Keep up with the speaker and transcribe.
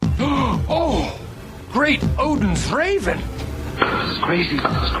great Odin's raven. This is crazy.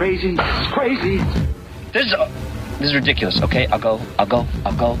 This is crazy. This is crazy. This is ridiculous. Okay, I'll go.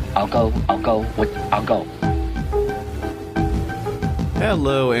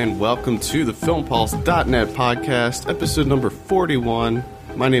 Hello and welcome to the FilmPulse.net podcast, episode number 41.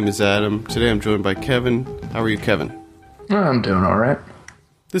 My name is Adam. Today I'm joined by Kevin. How are you, Kevin? I'm doing all right.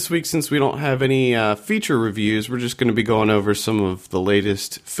 This week, since we don't have any feature reviews, we're just going to be going over some of the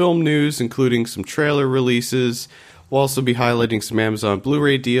latest film news, including some trailer releases. We'll also be highlighting some Amazon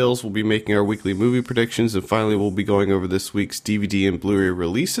Blu-ray deals. We'll be making our weekly movie predictions, and finally we'll be going over this week's DVD and Blu-ray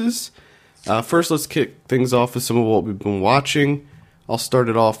releases. First, let's kick things off with some of what we've been watching. I'll start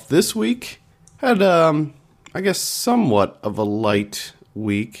it off this week. Had, I guess, somewhat of a light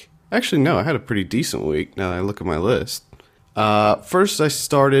week. Actually, no, I had a pretty decent week now that I look at my list. First, I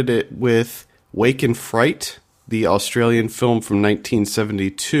started it with Wake in Fright, the Australian film from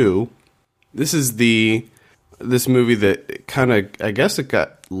 1972. This is this movie that kind of, I guess it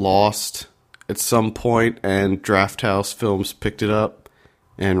got lost at some point, and Drafthouse Films picked it up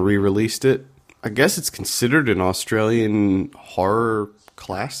and re-released it. I guess it's considered an Australian horror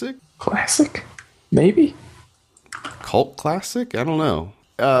classic? Classic? Maybe? Cult classic? I don't know.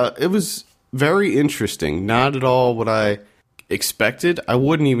 It was very interesting. Not at all what I expected. I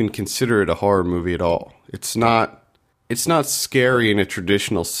wouldn't even consider it a horror movie at all. It's not scary in a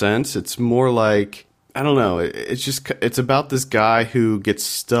traditional sense. It's more like, I don't know, it's about this guy who gets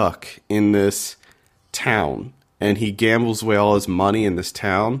stuck in this town, and he gambles away all his money in this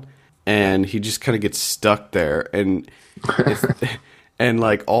town, and he just kind of gets stuck there, and and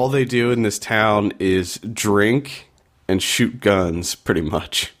like all they do in this town is drink and shoot guns, pretty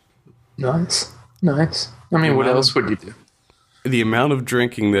much. Nice. I mean, what else would you do? The amount of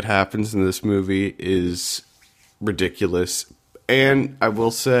drinking that happens in this movie is ridiculous. And I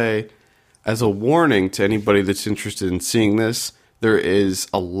will say, as a warning to anybody that's interested in seeing this, there is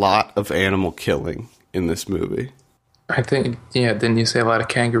a lot of animal killing in this movie. I think, yeah, didn't you say a lot of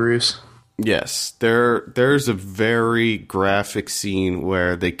kangaroos? Yes, there's a very graphic scene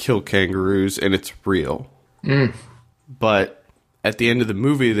where they kill kangaroos, and it's real. But at the end of the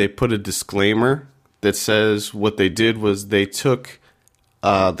movie, they put a disclaimer that says what they did was they took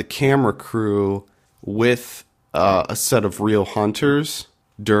the camera crew with a set of real hunters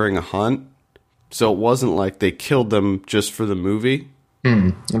during a hunt. So it wasn't like they killed them just for the movie.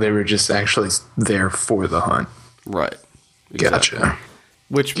 They were just actually there for the hunt. Right. Exactly. Gotcha.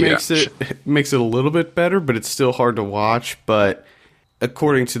 Which makes it a little bit better, but it's still hard to watch. But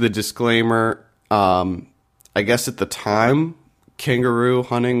according to the disclaimer, I guess at the time, kangaroo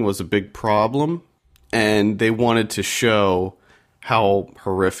hunting was a big problem, and they wanted to show how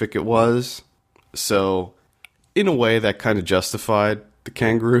horrific it was. So, in a way, that kind of justified the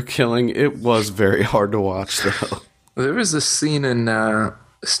kangaroo killing. It was very hard to watch, though. There was a scene in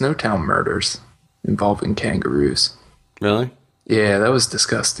Snowtown Murders involving kangaroos. Really? Yeah, that was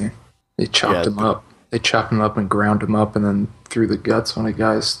disgusting. They chopped him up. They chopped him up and ground him up and then threw the guts on a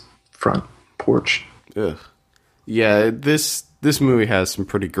guy's front porch. Ugh. Yeah, this movie has some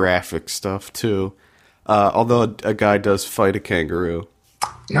pretty graphic stuff, too. Although a guy does fight a kangaroo.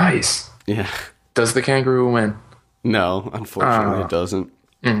 Nice. Yeah. Does the kangaroo win? No, unfortunately it doesn't.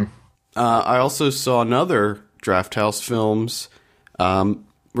 I also saw another Drafthouse Films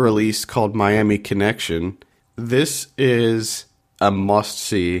release called Miami Connection. This is a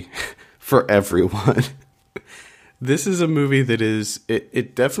must-see for everyone. This is a movie that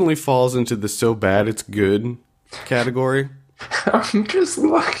it definitely falls into the so bad it's good category. I'm just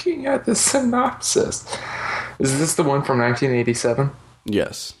looking at the synopsis. Is this the one from 1987?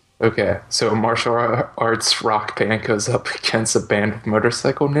 Yes. Okay, so a martial arts rock band goes up against a band of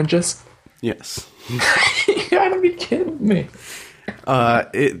motorcycle ninjas? Yes. You gotta be kidding me.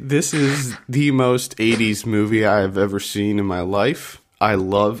 This is the most 80s movie I've ever seen in my life. I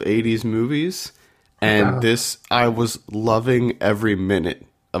love 80s movies, and I was loving every minute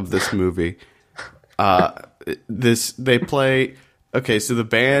of this movie. They play. Okay, so the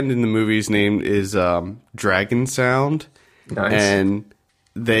band in the movie's name is Dragon Sound. Nice. And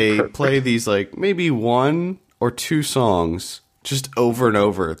they play these like maybe one or two songs just over and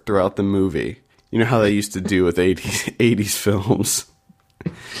over throughout the movie. You know how they used to do with 80s films.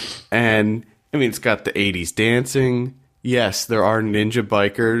 And I mean, it's got the 80s dancing. Yes, there are ninja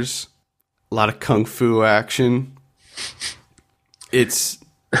bikers. A lot of kung fu action. It's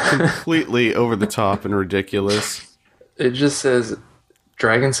completely over the top and ridiculous. It just says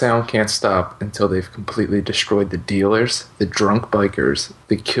Dragon Sound can't stop until they've completely destroyed the dealers, the drunk bikers,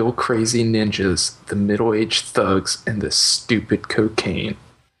 the kill crazy ninjas, the middle-aged thugs, and the stupid cocaine.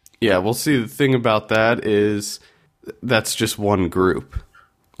 Yeah, we'll see. The thing about that is that's just one group.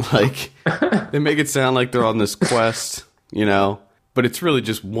 Like, they make it sound like they're on this quest, you know, but it's really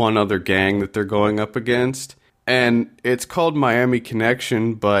just one other gang that they're going up against. And it's called Miami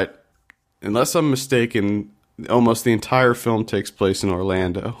Connection, but unless I'm mistaken, almost the entire film takes place in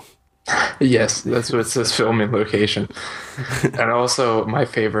Orlando. Yes, that's what it says, filming location. And also, my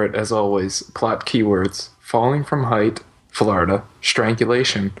favorite, as always, plot keywords: falling from height, Florida;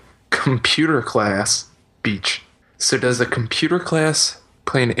 strangulation, computer class, beach. So does a computer class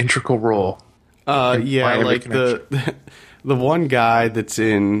play an integral role? Yeah, like the one guy that's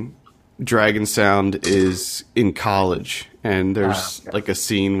in Dragon Sound is in college, and there's like a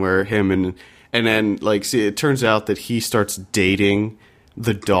scene where him and then like, see, it turns out that he starts dating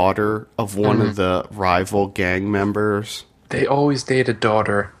the daughter of one of the rival gang members. They always date a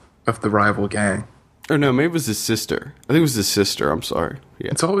daughter of the rival gang. Or no, maybe it was his sister. I think it was his sister. I'm sorry.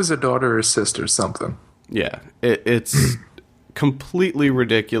 Yeah, It's always a daughter or sister, something. yeah. It's completely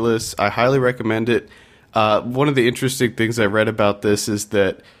ridiculous. I highly recommend it. One of the interesting things I read about this is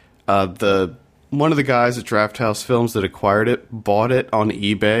that one of the guys at Draft House Films that acquired it bought it on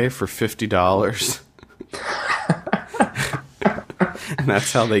eBay for $50. And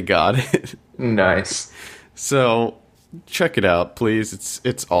that's how they got it. Nice. So check it out, please.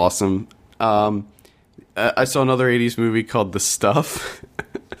 It's awesome. I saw another 80s movie called The Stuff.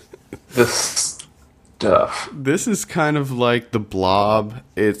 The Stuff. This is kind of like The Blob.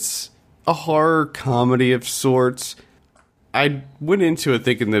 It's a horror comedy of sorts. I went into it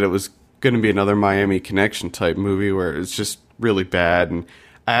thinking that it was going to be another Miami Connection type movie where it's just really bad, and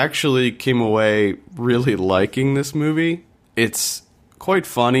I actually came away really liking this movie. It's quite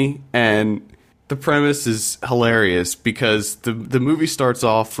funny, and the premise is hilarious because the movie starts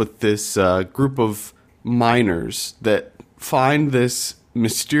off with this group of miners that find this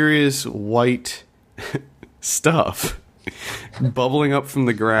mysterious white stuff bubbling up from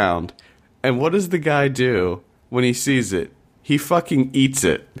the ground. And what does the guy do when he sees it? He fucking eats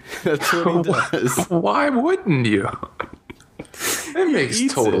it. That's what he does. Why wouldn't you? It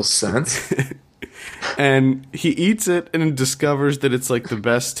makes total sense. And he eats it and discovers that it's like the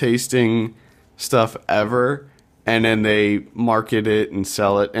best tasting stuff ever. And then they market it and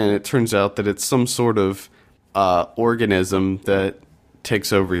sell it. And it turns out that it's some sort of organism that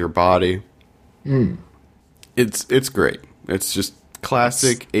takes over your body. It's great. It's just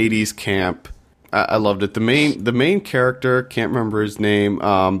classic 80s camp. I loved it. The main character, can't remember his name,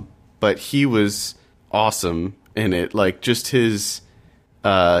 but he was awesome in it. Like, just his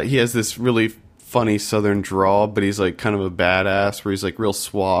he has this really funny southern drawl, but he's like kind of a badass where he's like real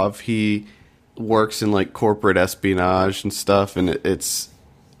suave. He works in like corporate espionage and stuff, and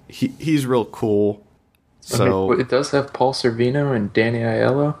he's real cool. So it does have Paul Sorvino and Danny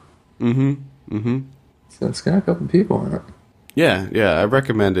Aiello. So it's got a couple people in it. Yeah, I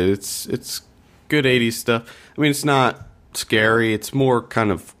recommend it. It's good 80s stuff. I mean, it's not scary. It's more kind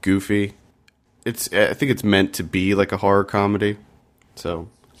of goofy. I think it's meant to be like a horror comedy. So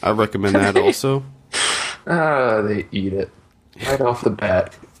I recommend that also. They eat it right off the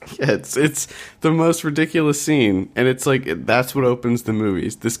bat. Yeah, it's the most ridiculous scene, and it's like that's what opens the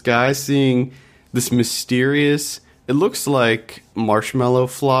movies. This guy seeing this mysterious, it looks like marshmallow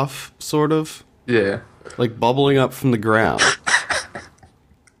fluff, sort of. Yeah. Like bubbling up from the ground.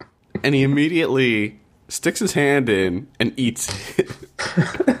 And he immediately sticks his hand in and eats it.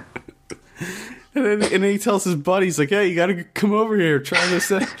 and then he tells his buddies, like, hey, you gotta come over here, try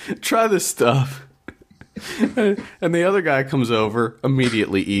this stuff. And the other guy comes over,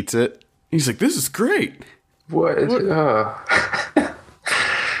 immediately eats it. He's like, this is great. What?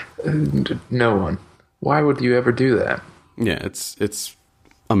 No one. Why would you ever do that? Yeah, it's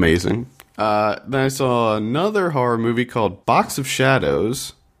amazing. Then I saw another horror movie called Box of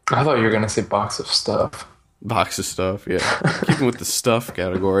Shadows. I thought you were going to say Box of Stuff. Box of Stuff, yeah. Keeping with the stuff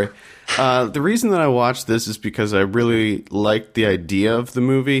category. The reason that I watched this is because I really liked the idea of the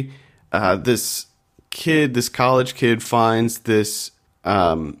movie. This college kid finds this,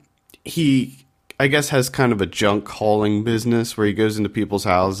 he, I guess, has kind of a junk hauling business where he goes into people's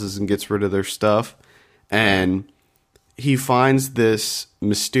houses and gets rid of their stuff. And he finds this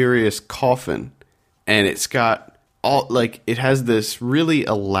mysterious coffin, and it's got it has this really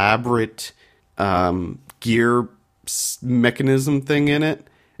elaborate gear mechanism thing in it,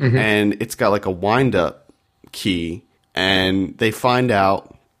 and it's got like a wind up key, and they find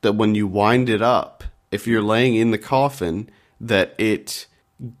out that when you wind it up, if you're laying in the coffin, that it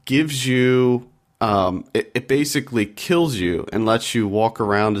gives you it basically kills you and lets you walk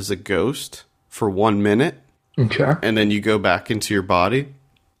around as a ghost for 1 minute. Okay. And then you go back into your body.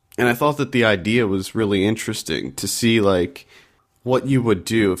 And I thought that the idea was really interesting to see, like, what you would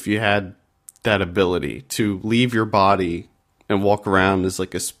do if you had that ability to leave your body and walk around as,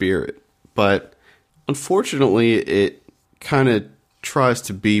 like, a spirit. But unfortunately, it kind of tries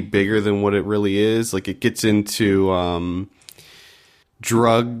to be bigger than what it really is. Like, it gets into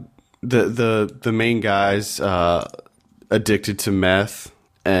drug. The main guy's addicted to meth,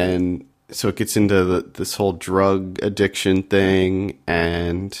 and so it gets into this whole drug addiction thing.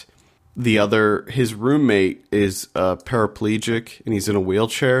 And his roommate is paraplegic, and he's in a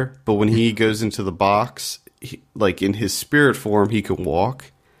wheelchair. But when he goes into the box, like in his spirit form, he can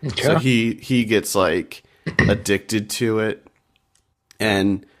walk. Okay. So he gets like addicted to it.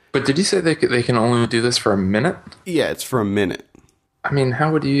 But did you say they can only do this for a minute? Yeah, it's for a minute. I mean,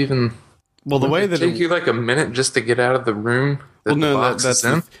 how would you even? Well, the way that take you like a minute just to get out of the room that the box is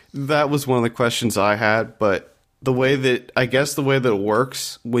in? That was one of the questions I had. But the way that it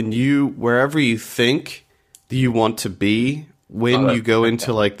works, wherever you think that you want to be, when you go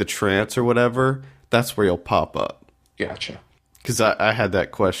into like the trance or whatever, that's where you'll pop up. Gotcha. Because I had that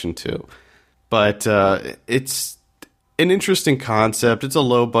question too. But it's an interesting concept. It's a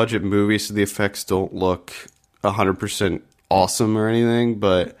low-budget movie, so the effects don't look 100% awesome or anything.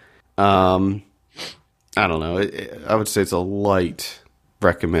 But I don't know. I would say it's a light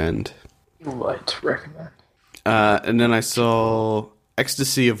recommend. Light recommend. And then I saw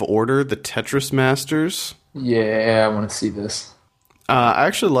Ecstasy of Order, the Tetris Masters. Yeah, I want to see this. I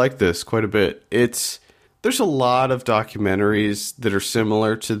actually like this quite a bit. There's a lot of documentaries that are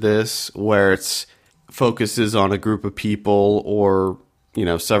similar to this, where it's focuses on a group of people or,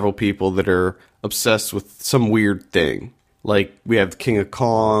 several people that are obsessed with some weird thing. Like, we have King of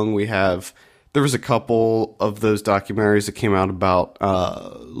Kong, there was a couple of those documentaries that came out about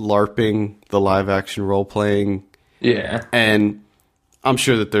LARPing, the live-action role-playing. Yeah. And I'm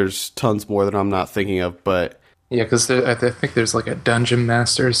sure that there's tons more that I'm not thinking of, but... Yeah, because I think there's like a Dungeon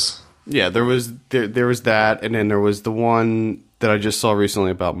Masters. Yeah, there was that, and then there was the one that I just saw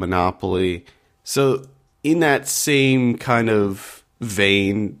recently about Monopoly. So, in that same kind of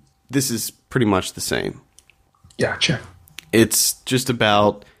vein, this is pretty much the same. Gotcha. It's just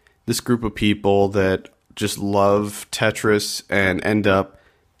about this group of people that just love Tetris and end up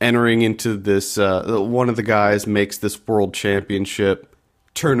entering into this. One of the guys makes this world championship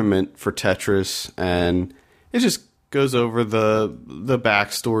tournament for Tetris, and it just goes over the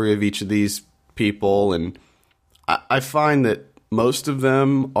backstory of each of these people. And I find that most of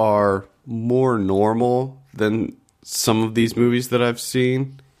them are more normal than some of these movies that I've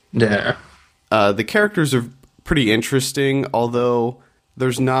seen. Yeah. The characters are pretty interesting, although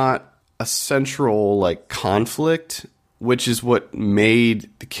there's not a central like conflict, which is what made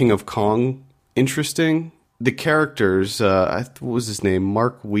the King of Kong interesting. The characters, what was his name?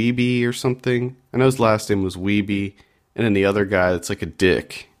 Mark Wiebe or something? I know his last name was Wiebe. And then the other guy that's like a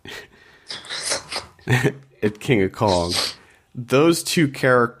dick at King of Kong. Those two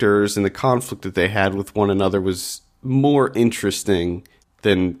characters and the conflict that they had with one another was more interesting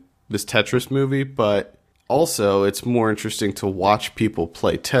than this Tetris movie, but also it's more interesting to watch people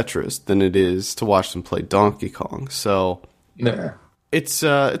play Tetris than it is to watch them play Donkey Kong. So yeah. It's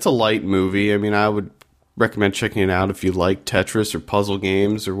a light movie. I mean, I would recommend checking it out if you like Tetris or puzzle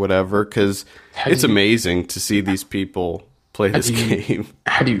games or whatever, because it's amazing to see these people play this game.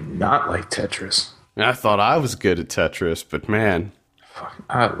 How do you not like Tetris? I thought I was good at Tetris, but man.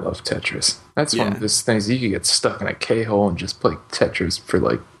 I love Tetris. That's one of those things you could get stuck in a K-hole and just play Tetris for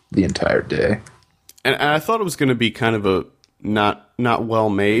like the entire day. And I thought it was going to be kind of a not well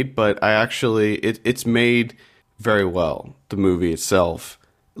made, but I actually it's made very well. The movie itself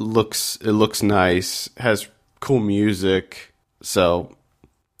it looks nice, has cool music, so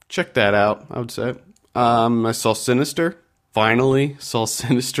check that out. I would say. I saw Sinister. Finally saw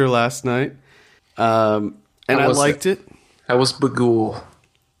Sinister last night, and I liked it. How was Bagul?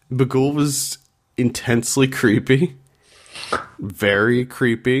 Bagul was intensely creepy, very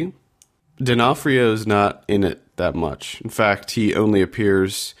creepy. D'Onofrio is not in it that much. In fact, he only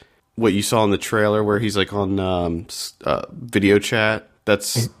appears what you saw in the trailer where he's like on video chat.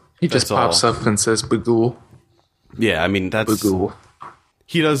 He just pops up and says Bagul. Yeah, I mean that's Bagul.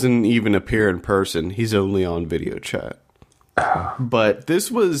 He doesn't even appear in person. He's only on video chat. But this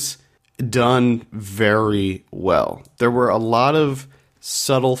was done very well. There were a lot of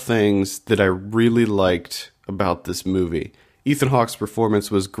subtle things that I really liked about this movie. Ethan Hawke's performance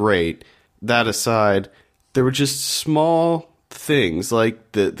was great. That aside, there were just small things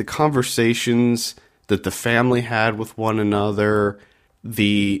like the conversations that the family had with one another,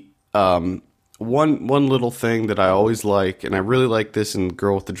 the one little thing that I always like, and I really like this in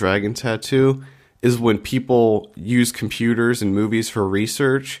Girl with the Dragon Tattoo, is when people use computers in movies for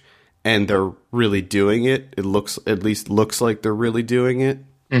research and they're really doing it. It at least looks like they're really doing it.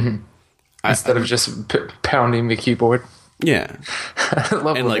 Mm-hmm. Instead of just pounding the keyboard. Yeah. I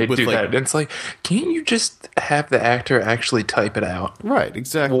love when they do that. It's like, can't you just have the actor actually type it out? Right,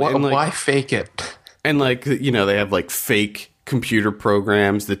 exactly. Why fake it? And like, you know, they have like fake computer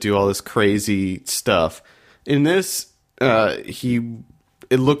programs that do all this crazy stuff. In this,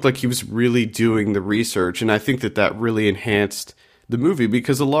 it looked like he was really doing the research, and I think that really enhanced the movie,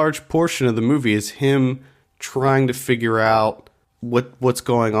 because a large portion of the movie is him trying to figure out what's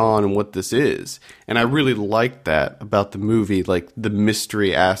going on and what this is. And I really liked that about the movie, like the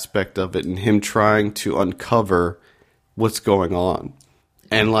mystery aspect of it and him trying to uncover what's going on.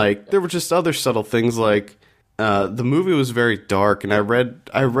 And like there were just other subtle things, like the movie was very dark, and I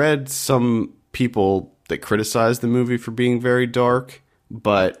read some people that criticized the movie for being very dark,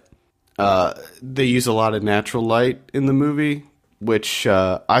 but they use a lot of natural light in the movie, which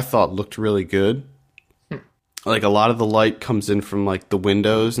I thought looked really good. Like a lot of the light comes in from like the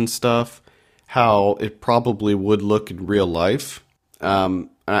windows and stuff, how it probably would look in real life. And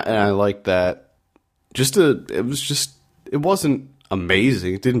I like that. It wasn't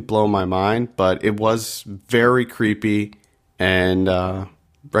amazing. It didn't blow my mind, but it was very creepy, and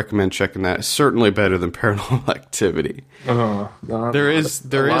recommend checking that. It's certainly better than Paranormal Activity. There is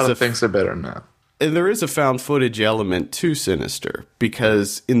a lot of things are better than that. And there is a found footage element to Sinister,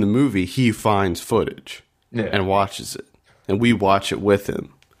 because in the movie he finds footage. Yeah. And watches it, and we watch it with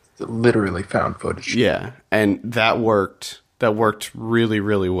him. Literally found footage. Yeah, and that worked. That worked really,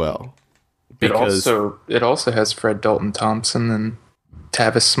 really well. Because it also has Fred Dalton Thompson and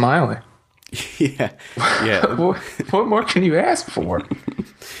Tavis Smiley. Yeah. What more can you ask for?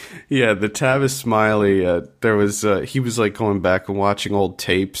 Yeah, the Tavis Smiley. There was he was like going back and watching old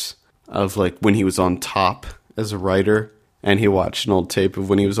tapes of like when he was on top as a writer, and he watched an old tape of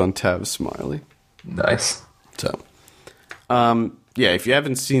when he was on Tavis Smiley. Nice. So, yeah, if you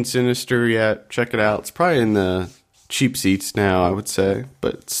haven't seen Sinister yet, check it out. It's probably in the cheap seats now, I would say,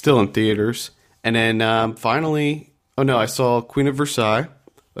 but it's still in theaters. And then finally, I saw Queen of Versailles,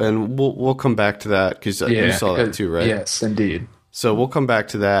 and we'll come back to that, because you saw that too, right? Yes, indeed. So we'll come back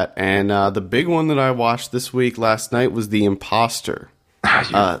to that. And the big one that I watched this week last night was The Imposter.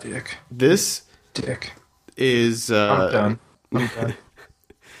 You dick. This dick is. I'm done.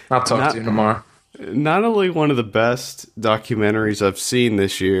 I'll talk to you tomorrow. Not only one of the best documentaries I've seen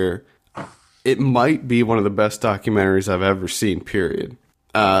this year, it might be one of the best documentaries I've ever seen, period.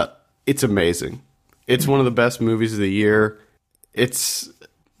 It's amazing. It's one of the best movies of the year. It's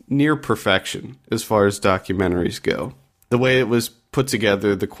near perfection as far as documentaries go. The way it was put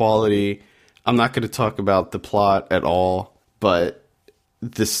together, the quality. I'm not going to talk about the plot at all, but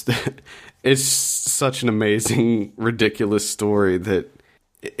this it's such an amazing, ridiculous story that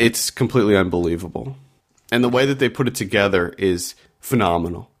it's completely unbelievable. And the way that they put it together is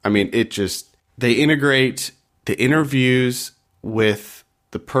phenomenal. I mean, they integrate the interviews with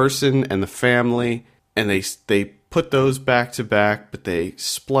the person and the family, and they put those back to back, but they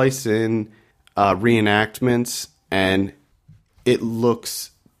splice in reenactments, and it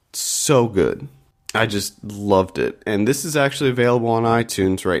looks so good. I just loved it. And this is actually available on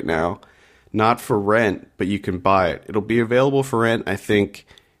iTunes right now. Not for rent, but you can buy it. It'll be available for rent, I think,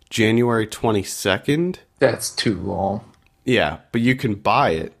 January 22nd. That's too long. Yeah, but you can buy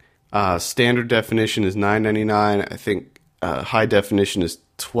it. Standard definition is $9.99. I think high definition is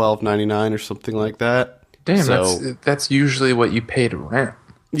 $12.99 or something like that. Damn, so, that's usually what you pay to rent.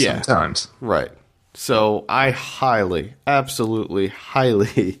 Yeah, sometimes. Right. So I absolutely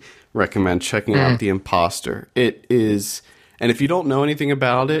highly recommend checking out The Imposter. It is, and if you don't know anything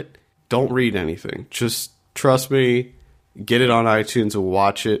about it, don't read anything. Just trust me, get it on iTunes and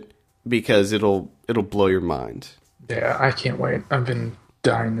watch it, because it'll blow your mind. Yeah, I can't wait. I've been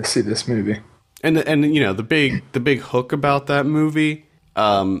dying to see this movie. And you know, the big hook about that movie,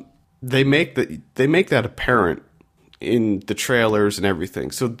 they make that apparent in the trailers and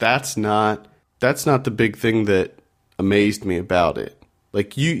everything. So that's not the big thing that amazed me about it.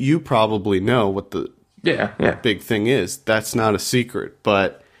 Like you probably know what the big thing is. That's not a secret,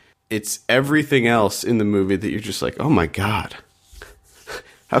 but it's everything else in the movie that you're just like, oh my god,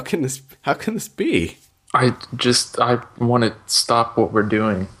 how can this be? I want to stop what we're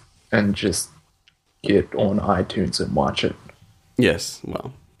doing and just get on iTunes and watch it. Yes,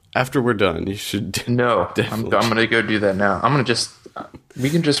 well, after we're done, you should. No, I'm going to go do that now. We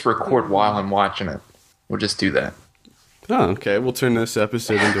can just record while I'm watching it. We'll just do that. Oh, okay. We'll turn this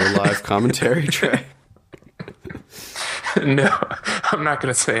episode into a live commentary track. No, I'm not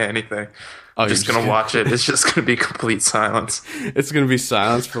going to say anything. Oh, I'm just going to watch it. It's just going to be complete silence. It's going to be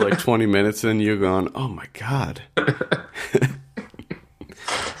silence for like 20 minutes, and you going, oh my God.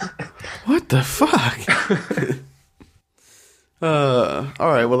 What the fuck? All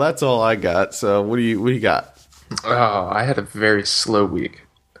right, well, that's all I got. So what do you got? Oh, I had a very slow week.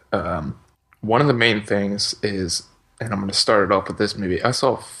 One of the main things is, and I'm going to start it off with this movie. I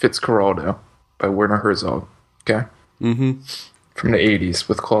saw Fitzcarraldo by Werner Herzog. Okay? Mm-hmm. From the 80s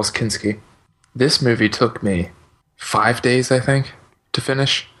with Klaus Kinski. This movie took me 5 days, I think, to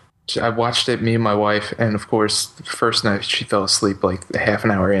finish. I watched it, me and my wife, and of course, the first night she fell asleep like a half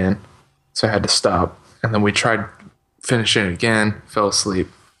an hour in, so I had to stop. And then we tried finishing it again, fell asleep,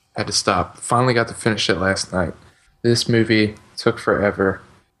 had to stop. Finally got to finish it last night. This movie took forever,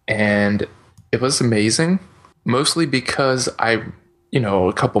 and it was amazing, mostly because a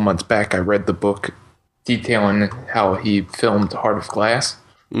couple months back, I read the book detailing how he filmed Heart of Glass.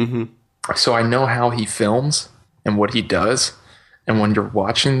 Mm-hmm. So I know how he films and what he does. And when you're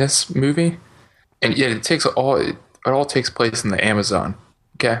watching this movie, and yeah, it all takes place in the Amazon.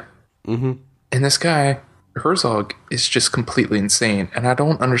 Okay. Mm-hmm. And this guy, Herzog, is just completely insane. And I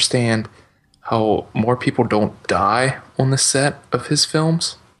don't understand how more people don't die on the set of his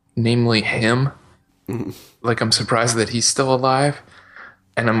films, namely him. Mm-hmm. Like, I'm surprised that he's still alive.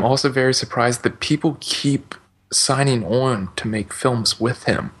 And I'm also very surprised that people keep signing on to make films with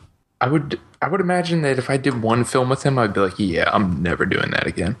him. I would imagine that if I did one film with him, I'd be like, yeah, I'm never doing that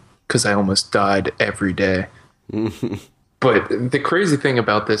again, because I almost died every day. But the crazy thing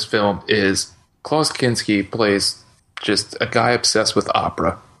about this film is Klaus Kinski plays just a guy obsessed with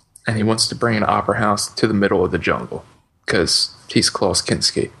opera, and he wants to bring an opera house to the middle of the jungle because he's Klaus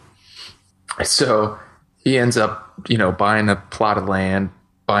Kinski. So he ends up, buying a plot of land,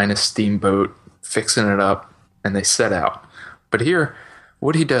 buying a steamboat, fixing it up, and they set out. But here,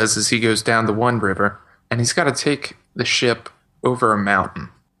 what he does is he goes down the one river, and he's got to take the ship over a mountain.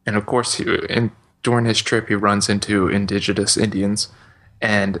 And of course, during his trip, he runs into indigenous Indians,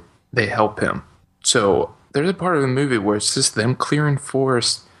 and they help him. So there's a part of the movie where it's just them clearing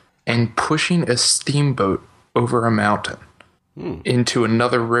forest and pushing a steamboat over a mountain into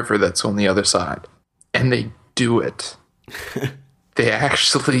another river that's on the other side. And they do it. They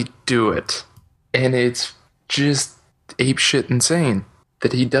actually do it. And it's just apeshit insane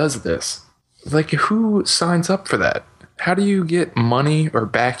that he does this. Like, who signs up for that? How do you get money or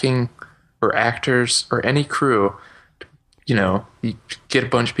backing or actors or any crew? You get a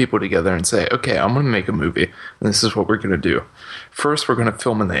bunch of people together and say, okay, I'm going to make a movie, and this is what we're going to do. First, we're going to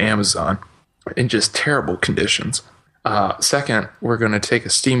film in the Amazon in just terrible conditions. Second, we're going to take a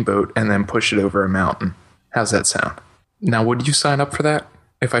steamboat and then push it over a mountain. How's that sound? Now, would you sign up for that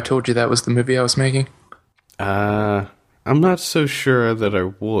if I told you that was the movie I was making? I'm not so sure that I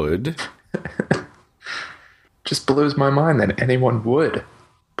would. Just blows my mind that anyone would.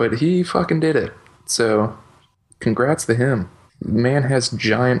 But he fucking did it. So, congrats to him. The man has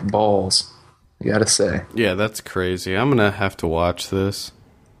giant balls, I gotta say. Yeah, that's crazy. I'm gonna have to watch this.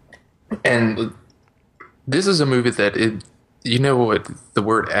 And this is a movie that the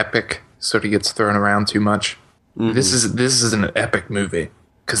word epic sort of gets thrown around too much. Mm-hmm. This is an epic movie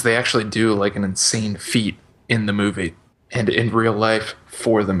because they actually do like an insane feat in the movie and in real life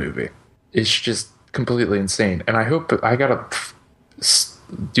for the movie. It's just completely insane. And I gotta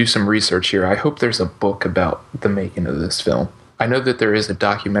do some research here. I hope there's a book about the making of this film. I know that there is a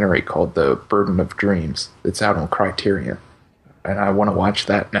documentary called The Burden of Dreams that's out on Criterion, and I want to watch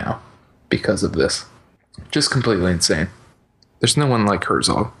that now because of this. Just completely insane. There's no one like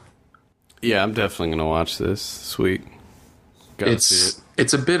Herzog. Yeah, I'm definitely going to watch this week.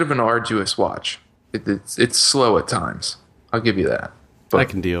 It's a bit of an arduous watch. It's slow at times. I'll give you that. But I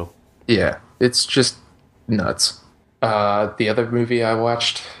can deal. Yeah, it's just nuts. The other movie I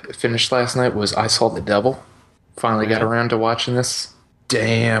finished last night was I Saw the Devil. Finally got around to watching this.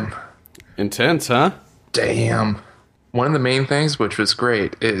 Damn. Intense, huh? Damn. One of the main things, which was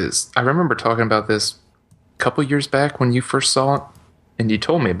great, is I remember talking about this a couple years back when you first saw it, and you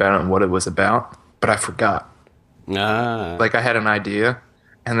told me about it and what it was about, but I forgot. Like, I had an idea,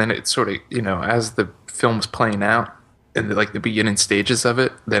 and then it sort of, as the film's playing out, and like the beginning stages of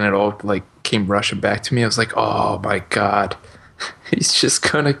it, then it all like came rushing back to me. I was like, oh my God, he's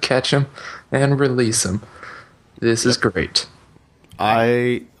just gonna catch him and release him. This is great.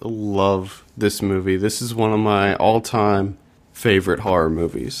 I love this movie. This is one of my all-time favorite horror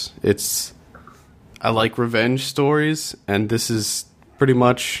movies. I like revenge stories, and this is pretty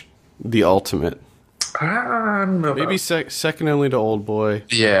much the ultimate. I don't know. Maybe second only to Old Boy.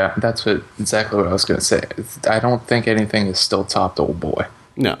 Yeah, that's exactly what I was going to say. I don't think anything is still topped Old Boy.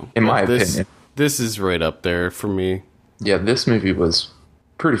 No. In my opinion. This is right up there for me. Yeah, this movie was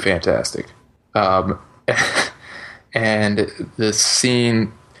pretty fantastic. And the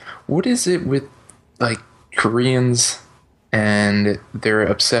scene, what is it with like Koreans and their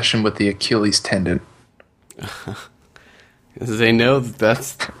obsession with the Achilles tendon? They know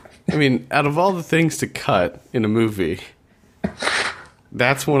that's, I mean, out of all the things to cut in a movie,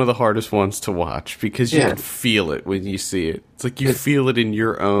 that's one of the hardest ones to watch because you can feel it when you see it. It's like you feel it in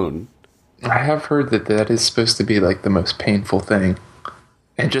your own. I have heard that is supposed to be like the most painful thing.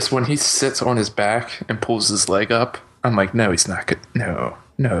 And just when he sits on his back and pulls his leg up, I'm like, no, he's not good. No,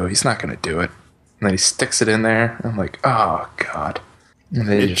 he's not going to do it. And then he sticks it in there. I'm like, oh, God. And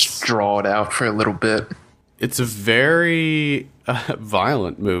they just draw it out for a little bit. It's a very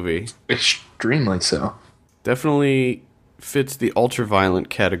violent movie. Extremely so. Definitely fits the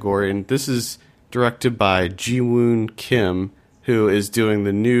ultra-violent category. And this is directed by Ji-Woon Kim, who is doing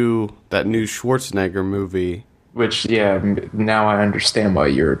that new Schwarzenegger movie. Which, now I understand why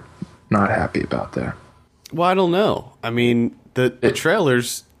you're not happy about that. Well, I don't know. I mean, the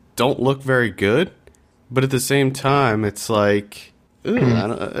trailers don't look very good, but at the same time, it's like,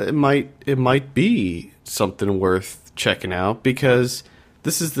 it might be something worth checking out because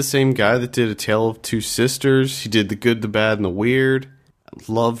this is the same guy that did A Tale of Two Sisters. He did The Good, the Bad, and the Weird.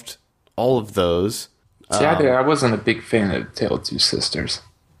 Loved all of those. See, I wasn't a big fan of Tale of Two Sisters.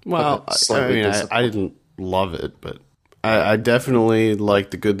 Well, I didn't love it, but I definitely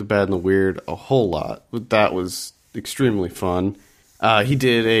liked The Good, the Bad, and the Weird a whole lot. That was extremely fun. He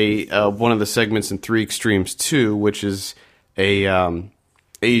did one of the segments in Three Extremes 2, which is a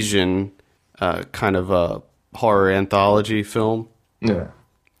Asian kind of a horror anthology film. Yeah.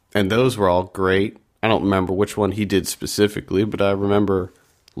 And those were all great. I don't remember which one he did specifically, but I remember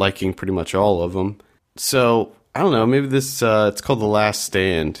liking pretty much all of them. So, I don't know, maybe this, it's called The Last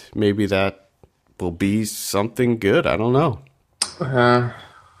Stand. Maybe that will be something good. I don't know.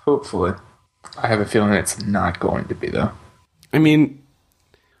 Hopefully. I have a feeling it's not going to be, though. I mean,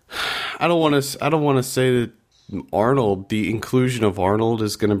 I don't want to say that the inclusion of Arnold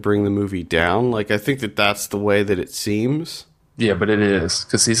is going to bring the movie down. Like, I think that's the way that it seems. Yeah, but it is,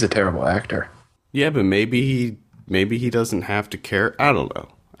 because he's a terrible actor. Yeah, but maybe he doesn't have to care. I don't know.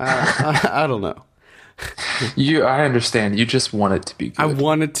 I don't know. I understand. You just want it to be good. I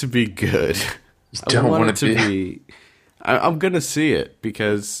want it to be good. You don't want it to be. I'm going to see it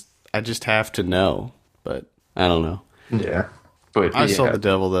because I just have to know. But I don't know. Yeah. But I Saw the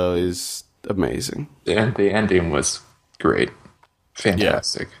Devil, though, is amazing. And the ending was great.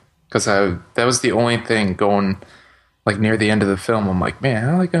 Fantastic. Because that was the only thing going, like, near the end of the film. I'm like, man,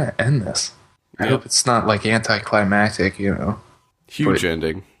 how are they going to end this? I hope it's not, like, anticlimactic, Huge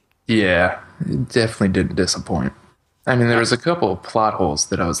ending. Yeah, it definitely didn't disappoint. I mean, there was a couple of plot holes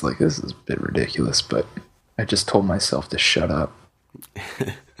that I was like, this is a bit ridiculous, but I just told myself to shut up.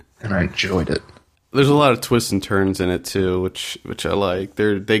 And I enjoyed it. There's a lot of twists and turns in it too, which I like.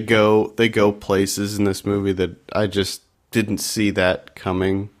 They go places in this movie that I just didn't see that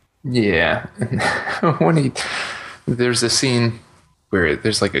coming. Yeah. There's a scene where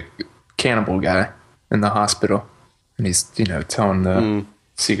there's like a cannibal guy in the hospital, and he's, telling the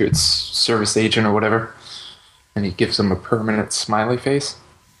Secret Service agent or whatever, and he gives him a permanent smiley face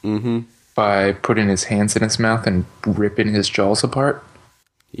by putting his hands in his mouth and ripping his jaws apart.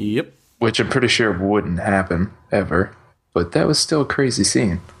 Yep. Which I'm pretty sure wouldn't happen ever, but that was still a crazy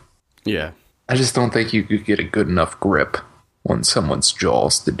scene. Yeah. I just don't think you could get a good enough grip on someone's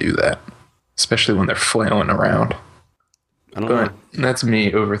jaws to do that, especially when they're flailing around. I don't know. That's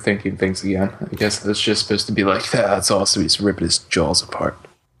me overthinking things again. I guess that's just supposed to be like, that's awesome, he's ripping his jaws apart.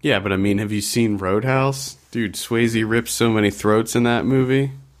 Yeah, but I mean, have you seen Roadhouse? Dude, Swayze rips so many throats in that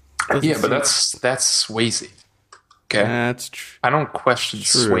movie. But that's Swayze. Okay? That's true. I don't question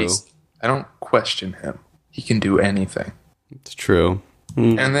Swayze. I don't question him. He can do anything. It's true.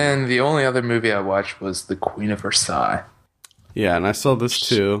 And then the only other movie I watched was The Queen of Versailles. Yeah, and I saw this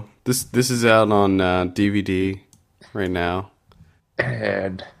too. This is out on DVD right now.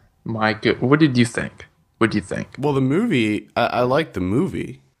 And what did you think? What do you think? Well, the movie, I like the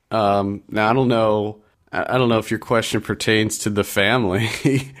movie. Now I don't know if your question pertains to the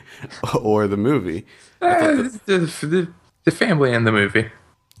family or the movie. The family and the movie.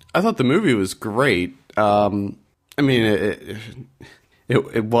 I thought the movie was great. I mean,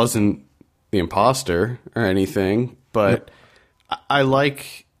 it wasn't The Imposter or anything, but I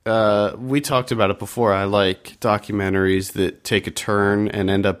like. We talked about it before. I like documentaries that take a turn and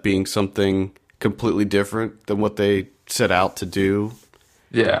end up being something completely different than what they set out to do.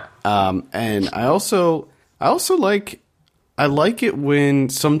 Yeah. And I also like it when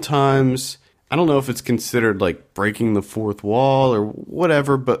sometimes, I don't know if it's considered like breaking the fourth wall or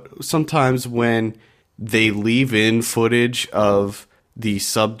whatever, but sometimes when they leave in footage of the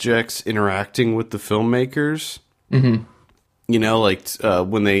subjects interacting with the filmmakers, you know, like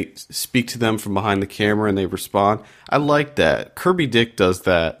when they speak to them from behind the camera and they respond. I like that. Kirby Dick does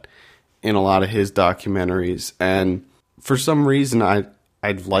that in a lot of his documentaries, and for some reason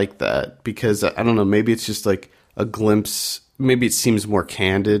I'd like that, because I don't know, maybe it's just like a glimpse, maybe it seems more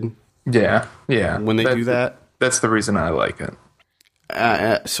candid. Yeah. When they do that. That's the reason I like it.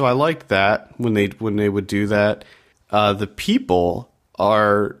 So I liked that when they would do that. The people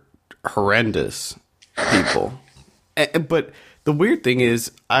are horrendous people. But the weird thing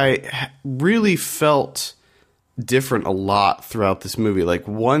is, I really felt different a lot throughout this movie. Like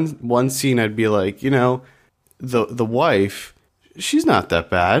one scene, I'd be like, you know, the wife, she's not that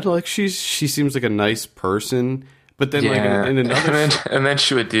bad. Like she seems like a nice person. But then, like in another, and then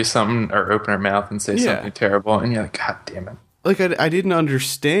she would do something or open her mouth and say something terrible, and you're like, God damn it! Like I didn't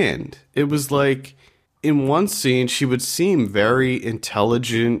understand. It was like in one scene she would seem very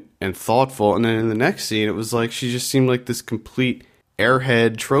intelligent and thoughtful, and then in the next scene it was like she just seemed like this complete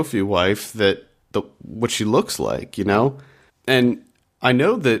airhead trophy wife what she looks like, you know. And I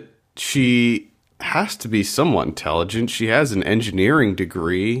know that she has to be somewhat intelligent. She has an engineering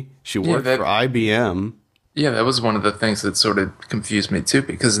degree. She worked for IBM. Yeah, that was one of the things that sort of confused me too,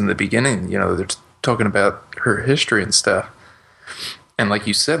 because in the beginning, you know, they're talking about her history and stuff. And like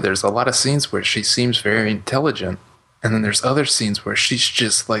you said, there's a lot of scenes where she seems very intelligent. And then there's other scenes where she's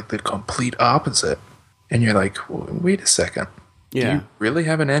just like the complete opposite. And you're like, wait a second. Yeah. Do you really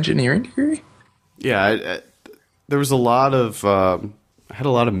have an engineering degree? Yeah, there was a lot of... I had a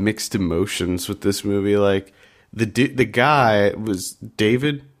lot of mixed emotions with this movie. Like, the guy was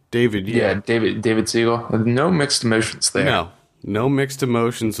David... Yeah, David Siegel. No mixed emotions there. No mixed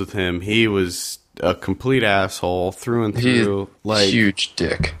emotions with him. He was a complete asshole through and through. Like, huge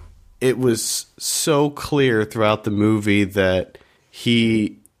dick. It was so clear throughout the movie that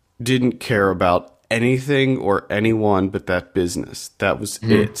he didn't care about anything or anyone but that business. That was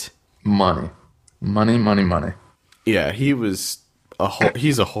it. Money. Yeah, he's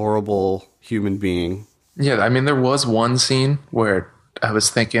a horrible human being. Yeah, I mean, there was one scene where I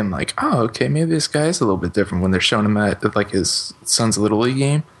was thinking, like, oh, okay, maybe this guy is a little bit different when they're showing him at, like, his son's Little League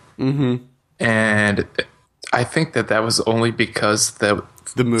game. Mm-hmm. And I think that was only because the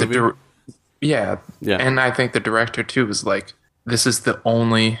movie? Yeah. And I think the director, too, was like, this is the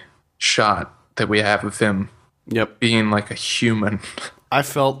only shot that we have of him being like a human. I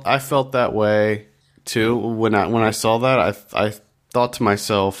felt that way, too. When I saw that, I thought to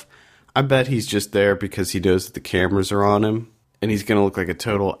myself, I bet he's just there because he knows that the cameras are on him. And he's going to look like a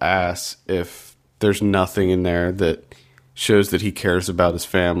total ass if there's nothing in there that shows that he cares about his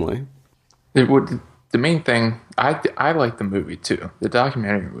family. The main thing, I like the movie too. The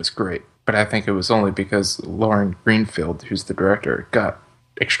documentary was great, but I think it was only because Lauren Greenfield, who's the director, got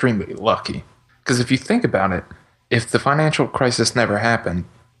extremely lucky. Because if you think about it, if the financial crisis never happened,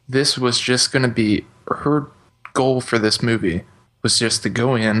 this was just going to be her goal for this movie was just to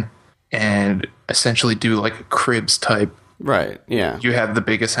go in and essentially do like a Cribs type. Right, yeah. You have the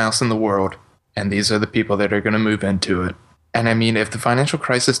biggest house in the world, and these are the people that are going to move into it. And I mean, if the financial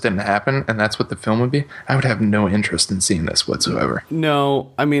crisis didn't happen, and that's what the film would be, I would have no interest in seeing this whatsoever.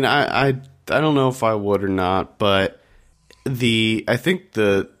 No, I mean, I don't know if I would or not, but I think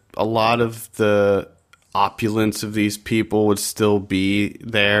a lot of the opulence of these people would still be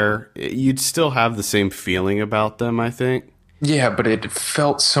there. You'd still have the same feeling about them, I think. Yeah, but it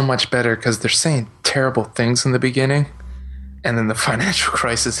felt so much better because they're saying terrible things in the beginning. And then the financial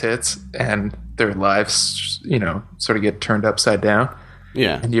crisis hits and their lives, you know, sort of get turned upside down.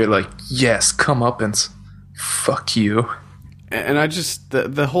 Yeah. And you're like, yes, comeuppance. Fuck you. And I just,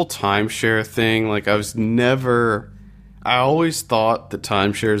 the whole timeshare thing, like I always thought that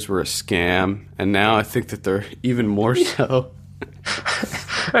timeshares were a scam. And now I think that they're even more so.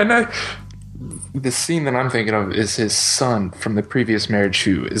 And the scene that I'm thinking of is his son from the previous marriage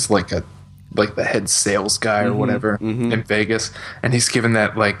who is like the head sales guy or whatever in Vegas, and he's giving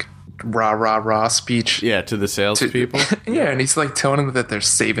that like rah speech. Yeah, to the salespeople. Yeah, and he's like telling them that they're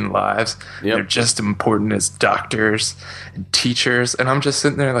saving lives. Yep. They're just as important as doctors and teachers, and I'm just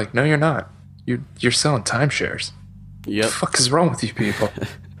sitting there like, no, you're not. You're selling timeshares. Yep. What the fuck is wrong with you people?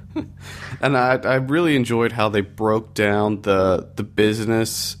 And I really enjoyed how they broke down the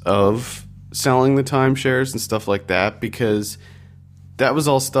business of selling the timeshares and stuff like that, because that was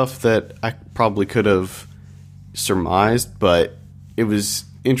all stuff that I probably could have surmised, but it was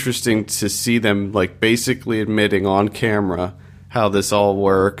interesting to see them like basically admitting on camera how this all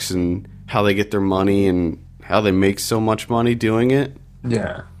works and how they get their money and how they make so much money doing it.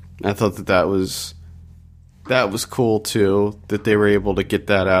 Yeah. I thought that was cool too, that they were able to get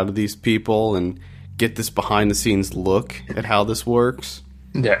that out of these people and get this behind the scenes look at how this works.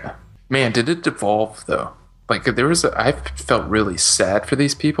 Yeah. Man, did it devolve though? Like I felt really sad for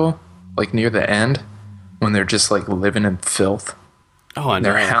these people, like near the end when they're just like living in filth. Oh, I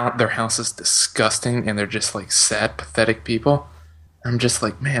know. Their house is disgusting and they're just like sad, pathetic people. I'm just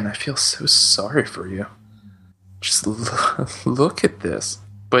like, man, I feel so sorry for you. Just look at this.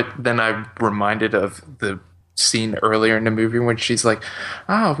 But then I'm reminded of the scene earlier in the movie when she's like,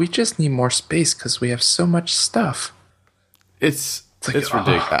 we just need more space because we have so much stuff. It's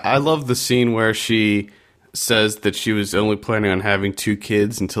ridiculous. I love the scene where she says that she was only planning on having 2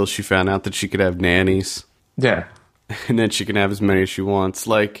 kids until she found out that she could have nannies. Yeah. And then she can have as many as she wants.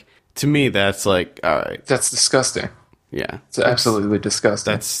 Like, to me, that's like, all right. That's disgusting. Yeah. It's absolutely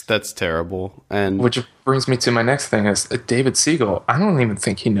disgusting. That's terrible. And which brings me to my next thing is David Siegel. I don't even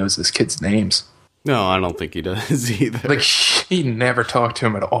think he knows his kids' names. No, I don't think he does either. Like, he never talked to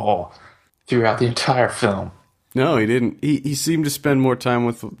him at all throughout the entire film. No, he didn't. He seemed to spend more time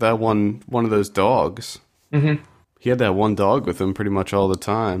with that one of those dogs. Mm-hmm. He had that one dog with him pretty much all the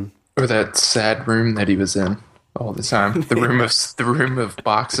time. Or that sad room that he was in all the time. The room of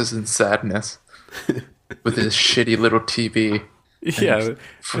boxes and sadness. With his shitty little TV. Yeah.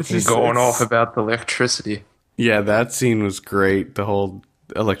 Fucking going off about the electricity. Yeah, that scene was great. The whole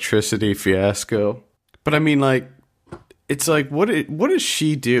electricity fiasco. But I mean, like, it's like, what does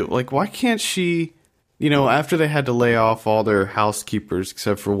she do? Like, why can't she, after they had to lay off all their housekeepers,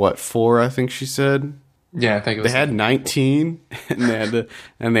 except for 4, I think she said? Yeah, I think it was. They had 19, and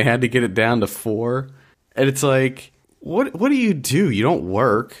they had to get it down to 4. And it's like, what do? You don't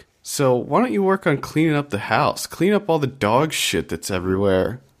work. So why don't you work on cleaning up the house? Clean up all the dog shit that's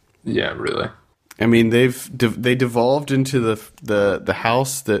everywhere. Yeah, really. I mean, they devolved into the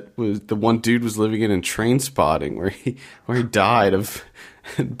house that was the one dude was living in Trainspotting, where he died of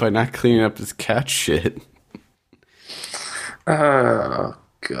by not cleaning up his cat shit. Oh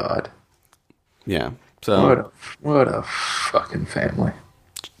God. Yeah. So what a fucking family.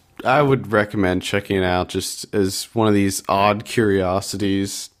 I would recommend checking it out just as one of these odd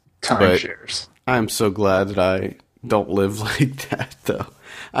curiosities. Timeshares. I'm so glad that I don't live like that, though.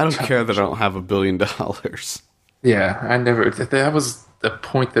 I don't care that I don't have $1 billion. Yeah, I never. That was the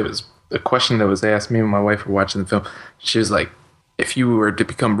point. That was a question that was asked me and my wife were watching the film. She was like, "If you were to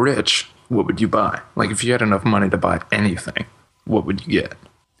become rich, what would you buy? Like, if you had enough money to buy anything, what would you get?"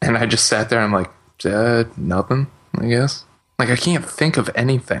 And I just sat there. I'm like, nothing. I guess. Like, I can't think of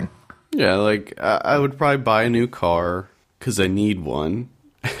anything. Yeah, like I would probably buy a new car because I need one.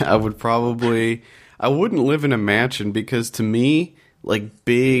 I wouldn't live in a mansion because to me, like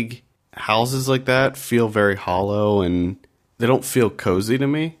big houses like that feel very hollow and they don't feel cozy to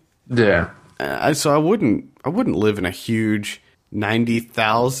me. Yeah. So I wouldn't live in a huge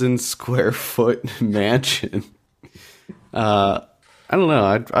 90,000 square foot mansion. I don't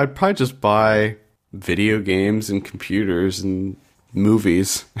know. I'd probably just buy video games and computers and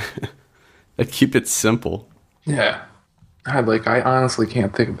movies. I'd keep it simple. Yeah. I honestly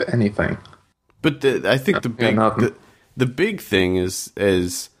can't think of anything. But I think the big thing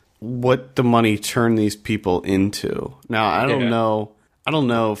is what the money turned these people into. Now I don't know. I don't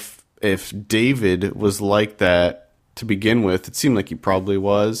know if David was like that to begin with. It seemed like he probably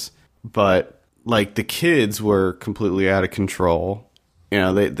was, but like the kids were completely out of control.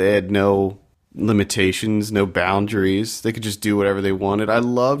 They had no limitations, no boundaries. They could just do whatever they wanted. I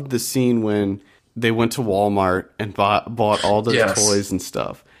loved the scene when they went to Walmart and bought all those toys and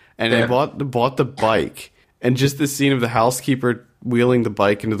stuff. And they bought the bike. And just the scene of the housekeeper wheeling the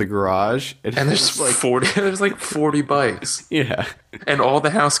bike into the garage. And there's like 40 there's like 40 bikes. Yeah. And all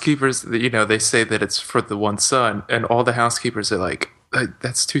the housekeepers, they say that it's for the one son. And all the housekeepers are like,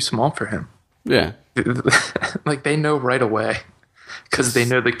 that's too small for him. Yeah. Like, they know right away. Because they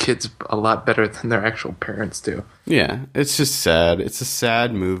know the kids a lot better than their actual parents do. Yeah. It's just sad. It's a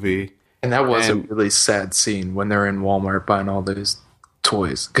sad movie. And that was a really sad scene when they're in Walmart buying all those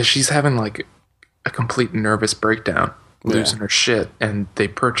toys. Because she's having like a complete nervous breakdown, losing her shit. And they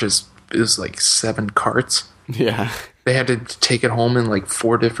purchased, it was like 7 carts. Yeah. They had to take it home in like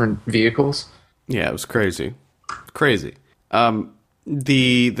 4 different vehicles. Yeah, it was crazy. Crazy.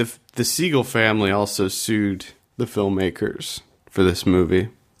 The Siegel family also sued the filmmakers for this movie.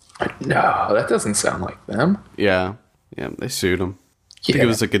 No, that doesn't sound like them. Yeah. Yeah, they sued them. I think it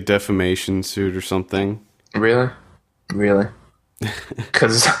was like a defamation suit or something. Really?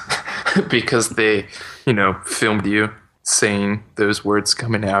 Because they, filmed you saying those words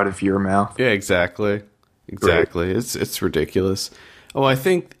coming out of your mouth. Yeah, exactly. Right. It's ridiculous. Oh, I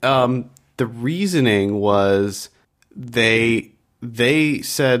think the reasoning was they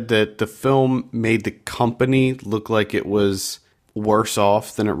said that the film made the company look like it was worse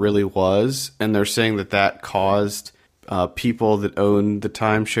off than it really was, and they're saying that caused people that own the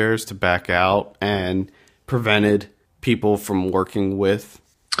timeshares to back out and prevented people from working with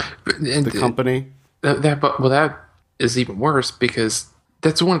the company. That is even worse, because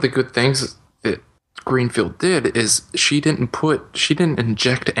that's one of the good things that Greenfield did is she didn't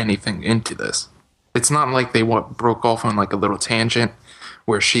inject anything into this. It's not like they broke off on like a little tangent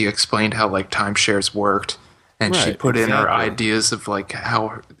where she explained how like timeshares worked and she put in her ideas of like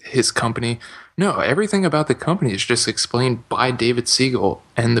how his company. No, everything about the company is just explained by David Siegel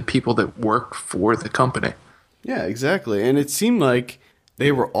and the people that work for the company. Yeah, exactly. And it seemed like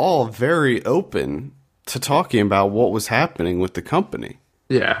they were all very open to talking about what was happening with the company.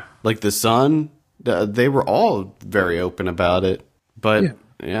 Yeah. Like the Sun, they were all very open about it. But,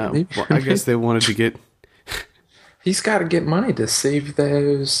 well, I guess they wanted to get... He's got to get money to save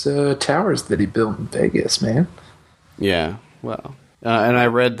those towers that he built in Vegas, man. Yeah, well. And I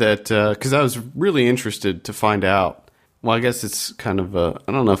read that, because I was really interested to find out. Well, I guess it's kind of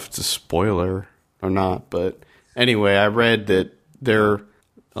I don't know if it's a spoiler or not, but anyway, I read that they're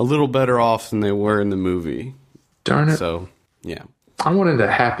a little better off than they were in the movie. Darn it. So, yeah. I wanted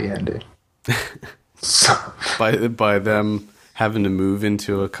a happy ending. By them having to move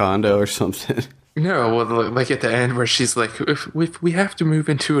into a condo or something. No, well, like at the end where she's like, if we have to move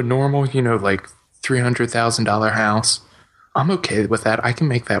into a normal, like $300,000 house, I'm okay with that. I can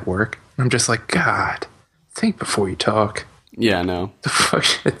make that work. I'm just like, God, think before you talk. Yeah, no. The fuck?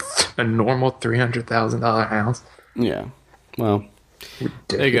 It's a normal $300,000 house. Yeah. Well, ridiculous.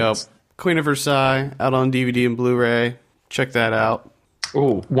 There you go. Queen of Versailles, out on DVD and Blu-ray. Check that out.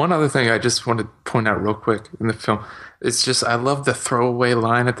 Oh, one other thing I just want to point out real quick in the film. It's just, I love the throwaway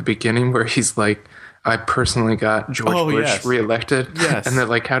line at the beginning where he's like, I personally got George Bush reelected. Yes. And they're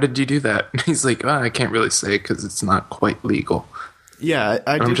like, how did you do that? And he's like, I can't really say because it's not quite legal. Yeah,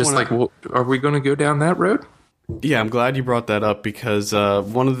 I'm just like, well, are we going to go down that road? Yeah, I'm glad you brought that up because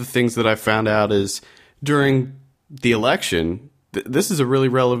one of the things that I found out is during the election, this is a really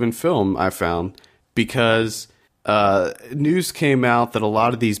relevant film, I found, because news came out that a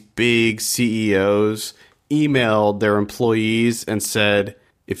lot of these big CEOs emailed their employees and said,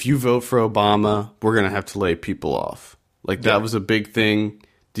 if you vote for Obama, we're going to have to lay people off. Like, that was a big thing.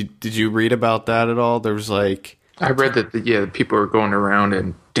 Did you read about that at all? There was like... I read that, people were going around,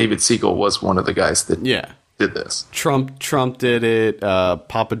 and David Siegel was one of the guys that did this. Trump did it.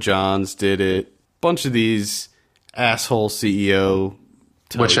 Papa John's did it. Bunch of these asshole CEO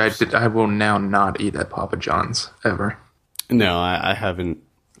types. Which I will now not eat at Papa John's, ever. No, I haven't.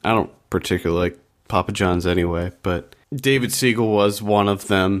 I don't particularly like Papa John's anyway, but... David Siegel was one of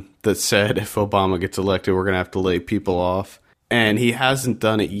them that said if Obama gets elected, we're going to have to lay people off. And he hasn't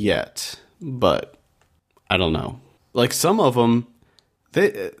done it yet, but I don't know. Like some of them,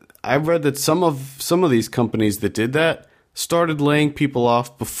 I read that some of these companies that did that started laying people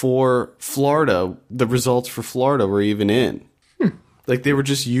off before the results for Florida were even in. Like they were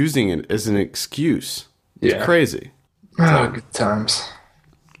just using it as an excuse. It's crazy. Oh, good times.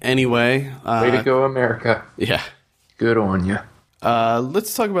 Anyway. Way to go, America. Yeah. Good on you.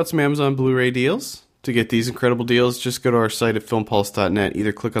 Let's talk about some Amazon Blu-ray deals. To get these incredible deals, just go to our site at filmpulse.net.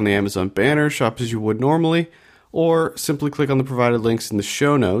 Either click on the Amazon banner, shop as you would normally, or simply click on the provided links in the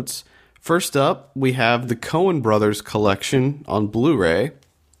show notes. First up, we have the Coen Brothers collection on Blu-ray.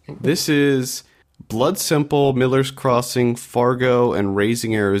 This is Blood Simple, Miller's Crossing, Fargo, and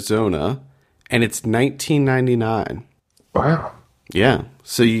Raising Arizona, and it's $19.99. Wow. Yeah,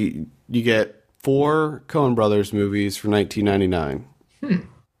 so you get 4 Coen Brothers movies for $19.99.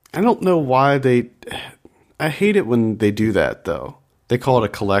 I don't know why I hate it when they do that, though. They call it a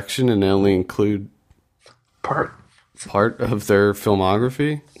collection and they only include part of their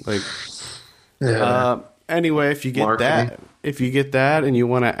filmography. Like, anyway, if you get that and you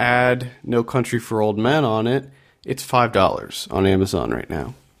want to add No Country for Old Men on it, it's $5 on Amazon right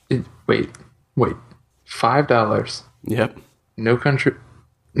now. Wait, $5? Yep. No Country.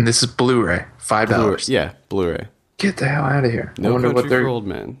 And this is Blu-ray, $5. Yeah, Blu-ray. Get the hell out of here. No Country for Old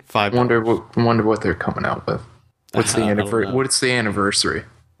Men, $5. Wonder what they're coming out with. What's the anniversary? What's the anniversary?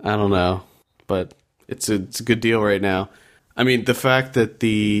 I don't know, but it's a good deal right now. I mean, the fact that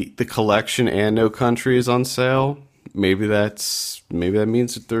the collection and No Country is on sale maybe that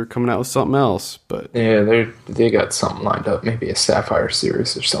means that they're coming out with something else. But Yeah, they got something lined up. Maybe a Sapphire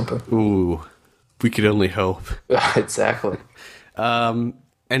series or something. ooh, we could only hope. Exactly. And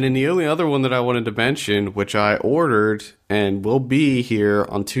then the only other one that I wanted to mention, which I ordered and will be here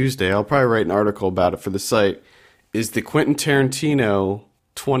on Tuesday, I'll probably write an article about it for the site, is the Quentin Tarantino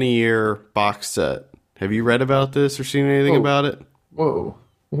 20-year box set. Have you read about this or seen anything about it? Whoa.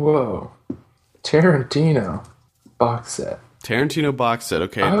 Tarantino box set. Tarantino box set.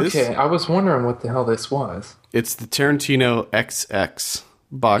 Okay. Okay, I was wondering what the hell this was. It's the Tarantino XX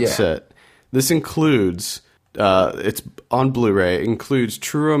box Yeah. set. This includes, it's on Blu-ray, it includes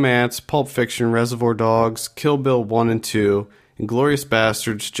True Romance, Pulp Fiction, Reservoir Dogs, Kill Bill 1 and 2, Inglourious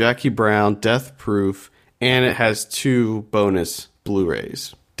Bastards, Jackie Brown, Death Proof, and it has 2 bonus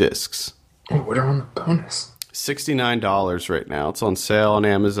Blu-rays discs. Oh, what are on the bonus? $69 right now. It's on sale on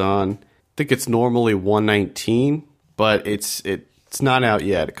Amazon. I think it's normally $119, but it's not out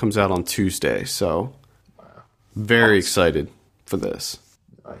yet. It comes out on Tuesday, so very excited for this.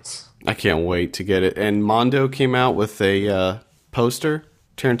 Nice. I can't wait to get it. And Mondo came out with a poster,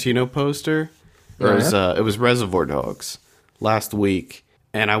 Tarantino poster. It was Reservoir Dogs last week,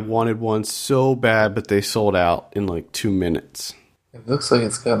 and I wanted one so bad, but they sold out in like 2 minutes. It looks like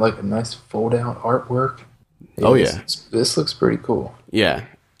it's got like a nice fold-out artwork. Oh, yeah. This looks pretty cool. Yeah,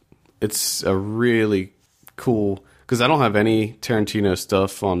 it's a really cool, because I don't have any Tarantino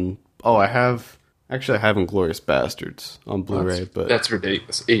stuff on. Oh, I have Inglourious Bastards on Blu-ray, but That's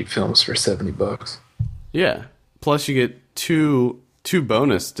ridiculous. 8 films for $70. yeah. Plus, you get two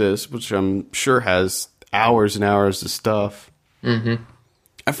bonus discs, which I'm sure has hours and hours of stuff. Mm-hmm.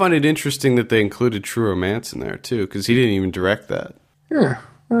 I find it interesting that they included True Romance in there too, because he didn't even direct that. Yeah.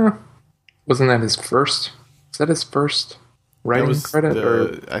 Wasn't that his first? Is that his first writing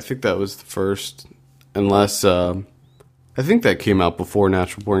credit? I think that was the first, unless I think that came out before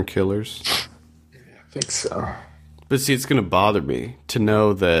Natural Born Killers. I think so. But see, it's going to bother me to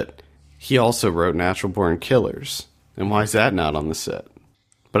know that he also wrote Natural Born Killers, and why is that not on the set?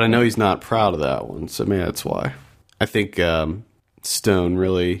 But I know he's not proud of that one, so maybe that's why. I think Stone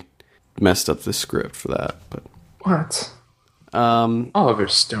really messed up the script for that. But What? Oliver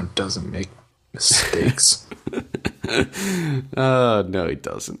Stone doesn't make mistakes. no, he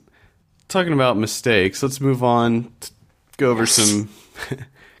doesn't. Talking about mistakes, let's move on. Go over some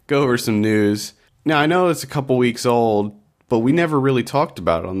news. Now I know it's a couple weeks old, but we never really talked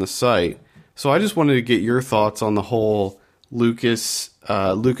about it on the site. So I just wanted to get your thoughts on the whole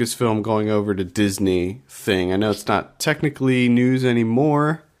Lucasfilm going over to Disney thing. I know it's not technically news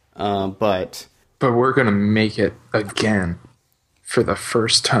anymore, but We're going to make it again for the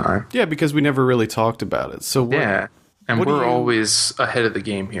first time. yeah, because we never really talked about it. So Yeah. And what do we're you- always ahead of the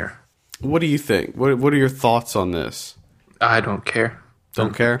game here. what do you think? What are your thoughts on this? I don't care.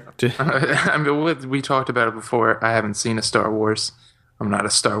 Don't care? I mean, we talked about it before. I haven't seen a Star Wars. I'm not a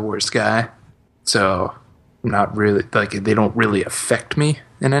Star Wars guy. So I'm not really, like, they don't really affect me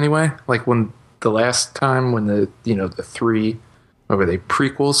in any way. Like when the last time when the 3, what were they,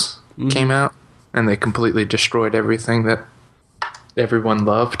 prequels came out and they completely destroyed everything that everyone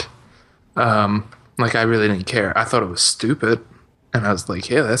loved. Like I really didn't care. I thought it was stupid. And I was like,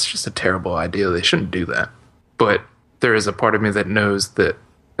 yeah, that's just a terrible idea. They shouldn't do that. But there is a part of me that knows that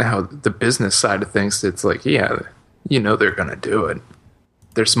how the business side of things, it's like, yeah, they're going to do it.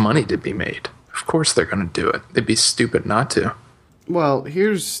 There's money to be made. Of course they're going to do it. They'd be stupid not to. Well,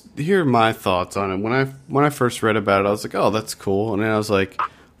 here are my thoughts on it. When I first read about it, I was like, "Oh, that's cool," and then I was like,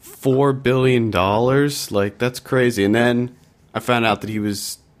 $4 billion, like that's crazy. And then I found out that he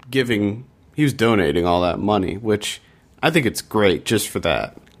was donating all that money, which I think it's great just for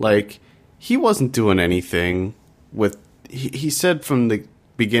that. Like he wasn't doing anything with. He said from the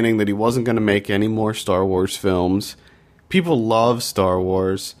beginning that he wasn't going to make any more Star Wars films. People love Star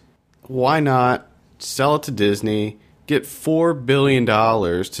Wars. Why not sell it to Disney? Get $4 billion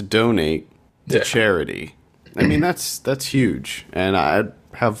to donate to charity. I mean, that's huge, and I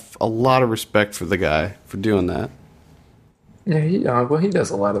have a lot of respect for the guy for doing that. Yeah, he does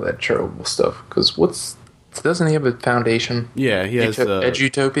a lot of that charitable stuff. Because doesn't he have a foundation? Yeah, he has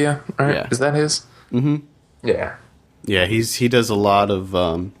Edutopia, right? Yeah. Is that his? Mm-hmm. Yeah. Yeah, he does a lot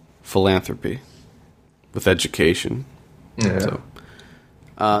of philanthropy with education. Yeah. So,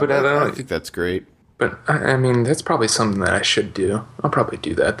 but I think that's great. But I mean, that's probably something that I should do. I'll probably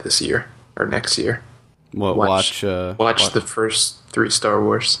do that this year or next year. What, Watch the first 3 Star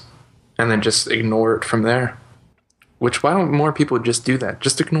Wars, and then just ignore it from there. Which, why don't more people just do that?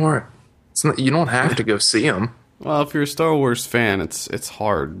 Just ignore it. You don't have to go see them. Well, if you're a Star Wars fan, it's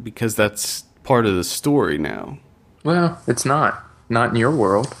hard because that's part of the story now. Well, it's not. Not in your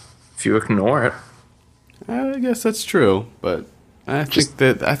world. If you ignore it. I guess that's true, but I think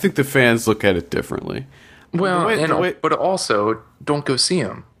the fans look at it differently. Well, The way- but also, don't go see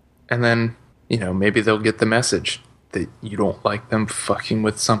them. And then, maybe they'll get the message that you don't like them fucking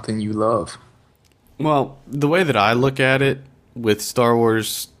with something you love. Well, the way that I look at it with Star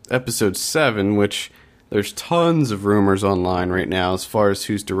Wars Episode 7, which there's tons of rumors online right now as far as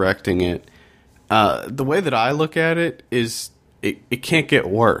who's directing it, the way that I look at it is it can't get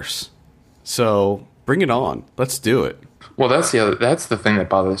worse. So bring it on. Let's do it. Well, that's the thing that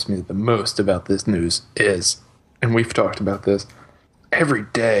bothers me the most about this news is, and we've talked about this, every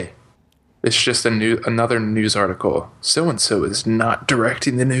day it's just another news article. So-and-so is not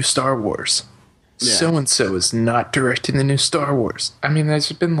directing the new Star Wars. Yeah. So-and-so is not directing the new Star Wars. I mean,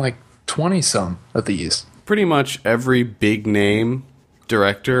 there's been like 20-some of these. Pretty much every big name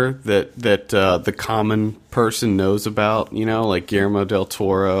director that the common person knows about, like Guillermo del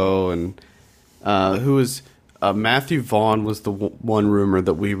Toro and who was Matthew Vaughn was the one rumor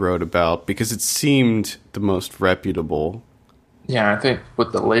that we wrote about because it seemed the most reputable. Yeah, I think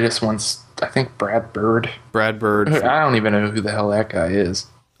with the latest ones, I think Brad Bird. Brad Bird. I don't even know who the hell that guy is.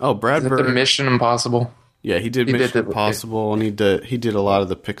 Oh, Brad Is it Bird. the Mission Impossible? Yeah, he did Mission Impossible, and he did a lot of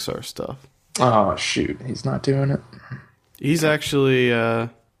the Pixar stuff. Oh shoot, he's not doing it. He's actually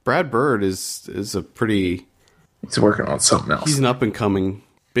Brad Bird is a pretty. He's working on something else. He's an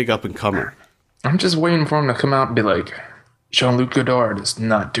big up and comer. I'm just waiting for him to come out and be like, Jean-Luc Godard is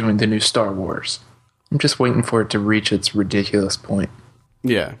not doing the new Star Wars. I'm just waiting for it to reach its ridiculous point.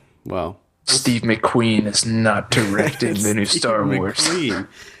 Yeah, well, Steve McQueen is not directing the new Star Wars. McQueen.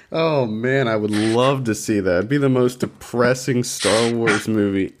 Oh man, I would love to see that. It'd be the most depressing Star Wars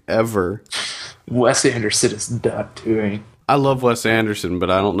movie ever. Wes Anderson is not doing. I love Wes Anderson,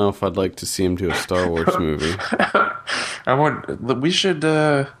 but I don't know if I'd like to see him do a Star Wars movie. We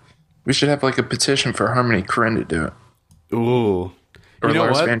should have like a petition for Harmony Korine to do it. Ooh. Or You know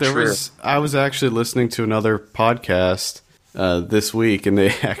Lars what? Van Trier. I was actually listening to another podcast this week, and they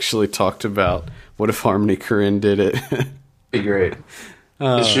actually talked about what if Harmony Korine did it. Be great.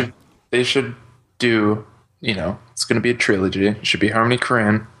 They should do, it's going to be a trilogy. It should be Harmony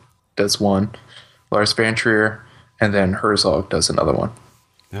Korine does one, Lars Van Trier, and then Herzog does another one.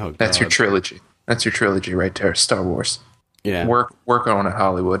 Oh, That's your God. trilogy. That's your trilogy right there, Star Wars. Yeah. Work on it,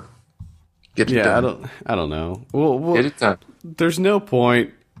 Hollywood. Get it done. I don't know. Well, Get it done. there's no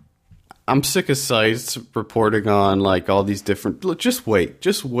point. I'm sick of sites reporting on like all these different. Look, just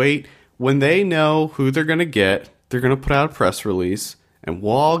wait. When they know who they're gonna get, they're gonna put out a press release, and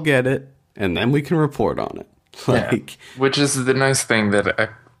we'll all get it, and then we can report on it. Yeah. Which is the nice thing that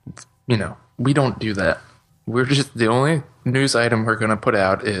we don't do that. We're just the only news item we're gonna put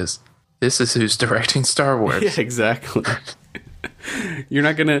out is this is who's directing Star Wars. Yeah, exactly. You're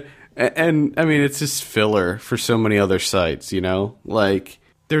not gonna, and I mean, it's just filler for so many other sites. Like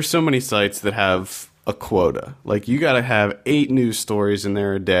there's so many sites that have a quota. Like you got to have 8 news stories in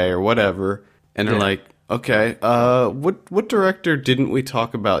there a day or whatever, and they're like, okay, what director didn't we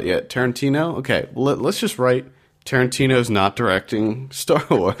talk about yet? Tarantino. Okay, let's just write Tarantino's not directing Star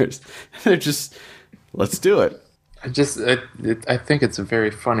Wars. They're just let's do it. I think it's a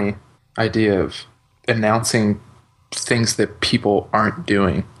very funny idea of announcing things that people aren't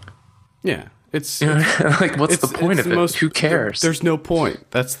doing. Yeah, it's Like, what's the point it's of it? Who cares? There's no point.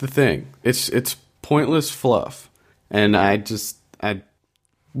 That's the thing. It's pointless fluff, and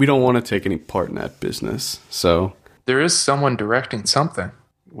we don't want to take any part in that business. So There is someone directing something,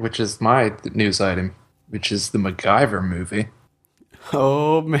 which is my news item, which is the MacGyver movie.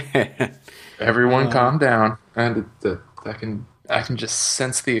 oh man, Everyone calm down, and I can just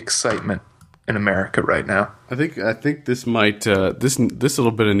sense the excitement in America right now. I think this might this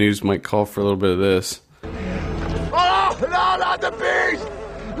little bit of news might call for a little bit of this. Oh, no, not the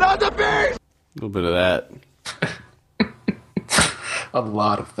beast! Not the beast! A little bit of that. A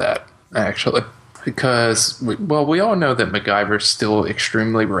lot of that, actually. Because, we all know that MacGyver's still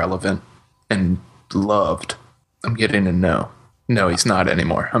extremely relevant and loved. I'm getting a no. No, he's not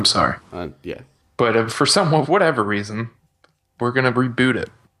anymore. I'm sorry. Yeah. But for whatever reason, we're going to reboot it.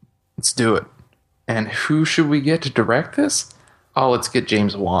 Let's do it. And who should we get to direct this? Oh, let's get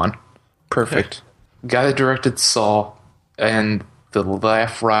James Wan. Perfect. Guy that directed Saw and the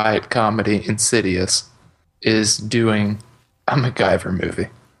Laugh Riot comedy Insidious is doing a MacGyver movie.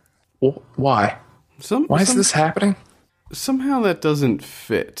 Why? Why is this happening? Somehow that doesn't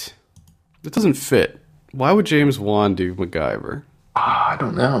fit. It doesn't fit. Why would James Wan do MacGyver? I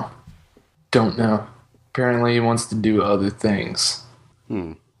don't know. Apparently he wants to do other things.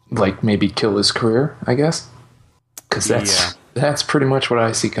 Like maybe kill his career, I guess. Because that's pretty much what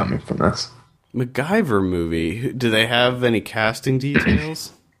I see coming from this. MacGyver movie. Do they have any casting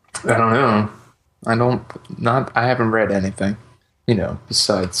details? I don't know. I haven't read anything,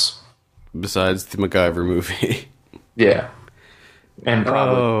 besides the MacGyver movie. Yeah. And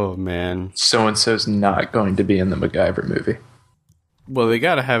probably oh man, so-and-so's not going to be in the MacGyver movie. Well, they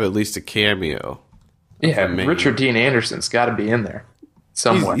got to have at least a cameo. Yeah, Richard Dean Anderson's got to be in there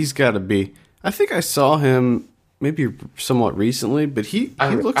somewhere. He's got to be. I think I saw him maybe somewhat recently, but he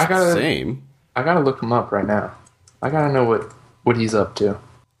looks the same. I gotta look him up right now. I gotta know what he's up to.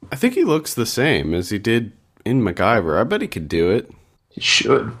 I think he looks the same as he did in MacGyver. I bet he could do it. He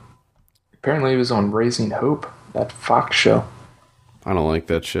should. Apparently he was on Raising Hope, that Fox show. I don't like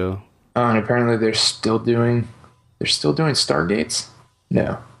that show. And apparently they're still doing Stargates?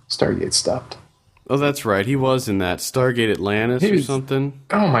 No, Stargate stopped. Oh, that's right. He was in that Stargate Atlantis or something.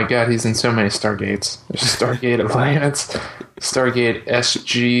 Oh my god, he's in so many Stargates. There's Stargate Atlantis, Stargate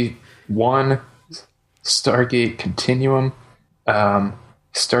SG-1, Stargate Continuum,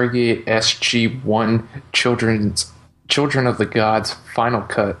 Stargate SG-1, Children of the Gods Final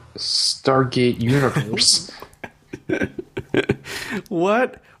Cut, Stargate Universe.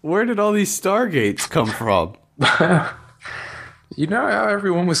 What? Where did all these Stargates come from? You know how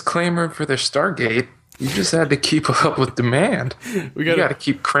everyone was clamoring for their Stargate? You just had to keep up with demand. You got to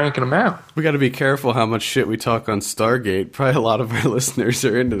keep cranking them out. We got to be careful how much shit we talk on Stargate. Probably a lot of our listeners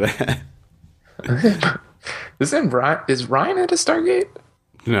are into that. Is Ryan into Stargate?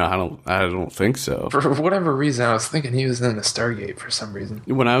 No, I don't think so. For whatever reason, I was thinking he was in the Stargate for some reason.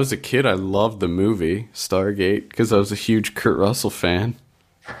 When I was a kid, I loved the movie Stargate because I was a huge Kurt Russell fan.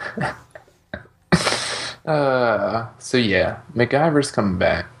 So yeah, MacGyver's coming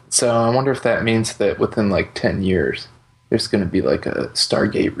back. So I wonder if that means that within like 10 years, there's going to be like a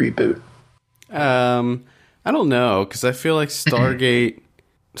Stargate reboot. I don't know, because I feel like Stargate's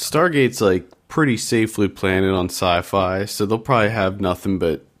like pretty safely planted on Sci-Fi, so they'll probably have nothing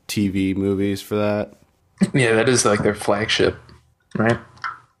but TV movies for that. Yeah, that is like their flagship, right?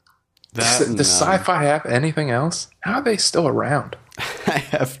 Does Sci-Fi have anything else? How are they still around? I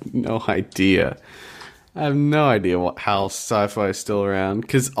have no idea. I have no idea how Sci-Fi is still around,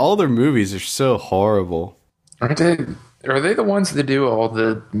 because all their movies are so horrible. Are they the ones that do all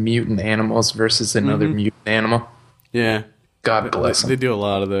the mutant animals versus another mutant animal? Yeah. God bless them. They do a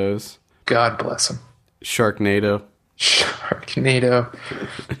lot of those. God bless them. Sharknado.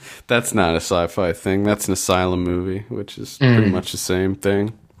 That's not a Sci-Fi thing. That's an Asylum movie, which is pretty much the same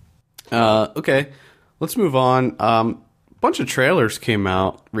thing. Okay, let's move on. Bunch of trailers came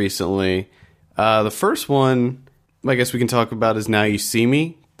out recently. The first one, I guess we can talk about, is Now You See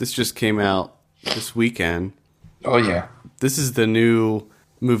Me. This just came out this weekend. Oh, yeah. This is the new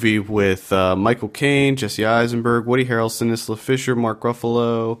movie with Michael Caine, Jesse Eisenberg, Woody Harrelson, Isla Fisher, Mark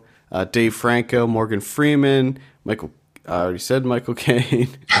Ruffalo, Dave Franco, Morgan Freeman, I already said Michael Caine.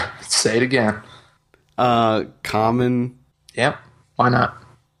 Say it again. Common. Yep. Why not?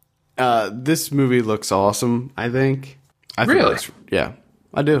 This movie looks awesome, I think. Really? Yeah,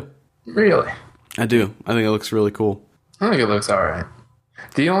 I do. Really? I do. I think it looks really cool. I think it looks alright.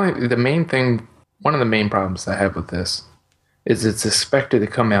 One of the main problems I have with this is it's expected to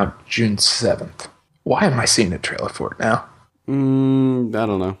come out June 7th. Why am I seeing a trailer for it now? I don't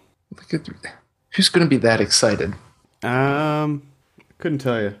know. Who's going to be that excited? Couldn't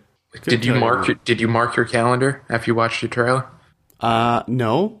tell you. Did you mark your calendar after you watched the trailer?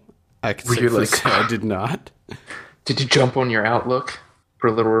 No. I can safely say I did not. Did you jump on your Outlook? Put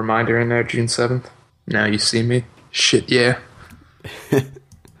a little reminder in there, June 7th. Now you see me. Shit, yeah.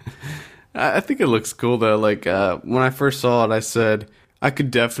 I think it looks cool, though. Like, when I first saw it, I said, I could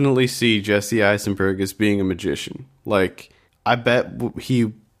definitely see Jesse Eisenberg as being a magician. Like, I bet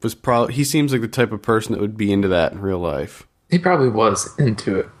he seems like the type of person that would be into that in real life. He probably was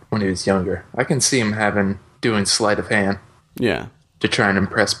into it when he was younger. I can see him doing sleight of hand. Yeah. To try and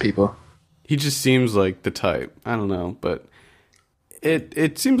impress people. He just seems like the type. I don't know, but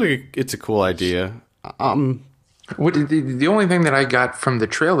it seems like it's a cool idea. The only thing that I got from the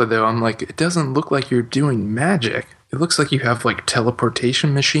trailer, though, I'm like, it doesn't look like you're doing magic. It looks like you have, like,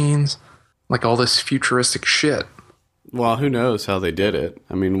 teleportation machines, like all this futuristic shit. Well, who knows how they did it?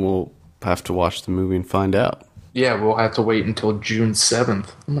 I mean, we'll have to watch the movie and find out. Yeah, we'll have to wait until June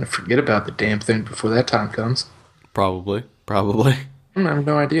 7th. I'm going to forget about the damn thing before that time comes. Probably. I have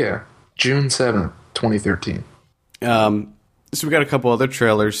no idea. June 7th, 2013. So we got a couple other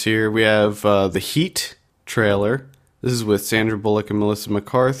trailers here. We have the Heat trailer. This is with Sandra Bullock and Melissa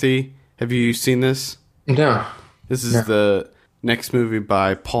McCarthy. Have you seen this? No. This is the next movie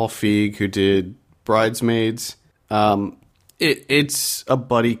by Paul Feig, who did Bridesmaids. It's a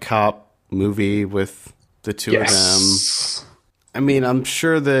buddy cop movie with the two of them. I mean, I'm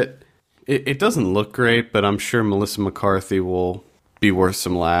sure that it doesn't look great, but I'm sure Melissa McCarthy will be worth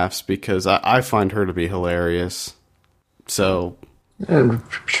some laughs because I find her to be hilarious. So, I'm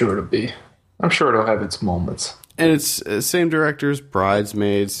sure it'll be. I'm sure it'll have its moments. And it's same director as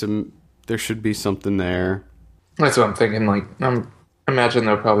Bridesmaids. There should be something there. That's what I'm thinking. Like, I imagine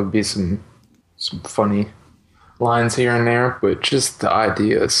there'll probably be some funny lines here and there, but just the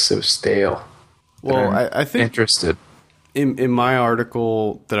idea is so stale. Well, I think interested. In my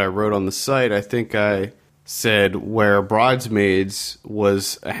article that I wrote on the site, I think I said where Bridesmaids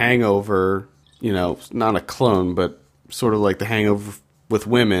was a hangover, not a clone, but sort of like the Hangover with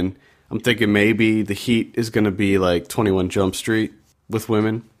women. I'm thinking maybe The Heat is going to be like 21 Jump Street with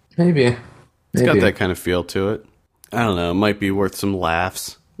women. Maybe. It's got that kind of feel to it. I don't know. It might be worth some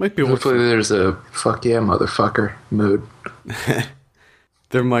laughs. Hopefully there's a fuck yeah motherfucker mood.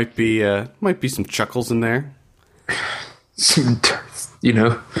 There might be some chuckles in there. Some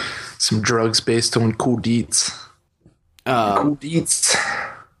drugs based on cool deets. Cool deets.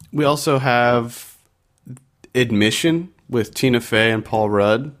 We also have Admission with Tina Fey and Paul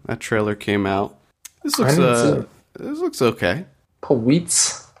Rudd. That trailer came out. This looks okay. Paul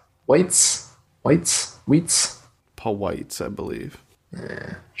Weitz. Paul Weitz, I believe.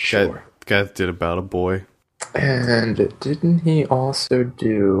 Yeah, sure. Guy did About a Boy. And didn't he also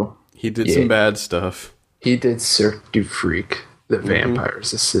do... He did some bad stuff. He did Cirque du Freak, the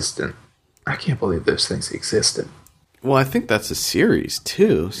vampire's assistant. I can't believe those things existed. Well, I think that's a series,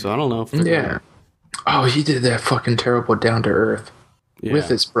 too, so I don't know if... Yeah. Oh, he did that fucking terrible Down to Earth with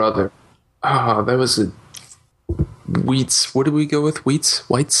his brother. Oh, that was a... Wheats. What did we go with? Whites?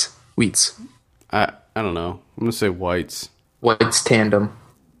 I don't know. I'm going to say Whites. Whites Tandem.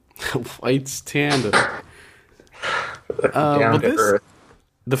 Whites Tandem. Down to Earth.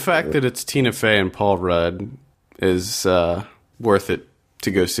 The fact that it's Tina Fey and Paul Rudd is worth it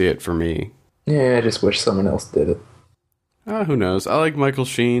to go see it for me. Yeah, I just wish someone else did it. Who knows? I like Michael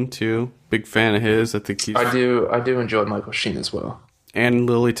Sheen too. Big fan of his. I think he's. I do enjoy Michael Sheen as well. And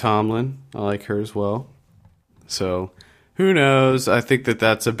Lily Tomlin. I like her as well. So, who knows? I think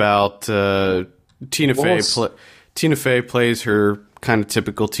that's about Tina Fey. Tina Fey plays her kind of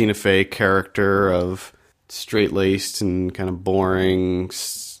typical Tina Fey character of straight-laced and kind of boring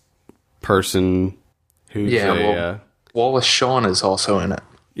person who's Wallace Shawn is also in it.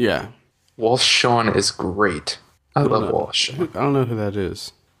 Yeah. Wallace Shawn is great. I love Wallace Shawn. I don't know who that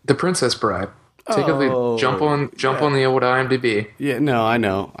is. The Princess Bride. Jump on the old IMDb. Yeah, no, I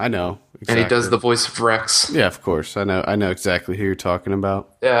know. Exactly. And he does the voice of Rex. Yeah, of course. I know exactly who you're talking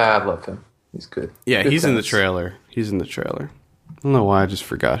about. Yeah, I love him. He's good. Yeah, good he's in the trailer. I don't know why I just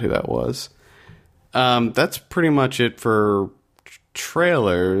forgot who that was. That's pretty much it for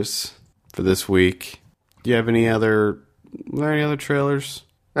trailers for this week. Do you have any other trailers?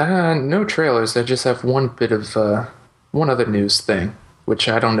 No trailers. I just have one bit of one other news thing, which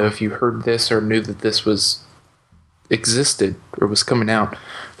I don't know if you heard this or knew that this existed or was coming out.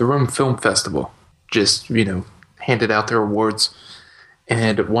 The Rome Film Festival just, handed out their awards,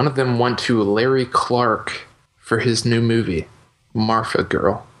 and one of them went to Larry Clark for his new movie, Marfa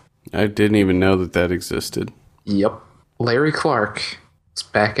Girl. I didn't even know that existed. Yep. Larry Clark is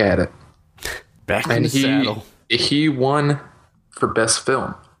back at it. Back in the saddle. He won for Best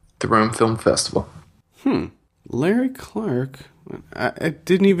Film, the Rome Film Festival. Larry Clark? I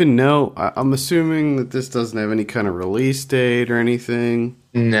didn't even know. I'm assuming that this doesn't have any kind of release date or anything.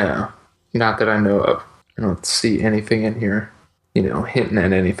 No, not that I know of. I don't see anything in here, hinting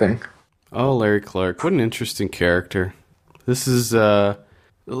at anything. Oh, Larry Clark. What an interesting character. This is,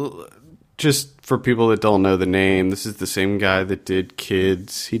 just for people that don't know the name, this is the same guy that did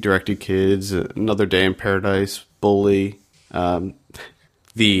Kids. He directed Kids, Another Day in Paradise, Bully,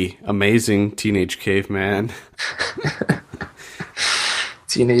 The Amazing Teenage Caveman.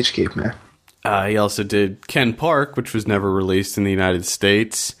 Teenage Caveman. He also did Ken Park, which was never released in the United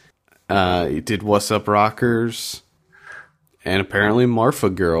States. He did What's Up Rockers, and apparently Marfa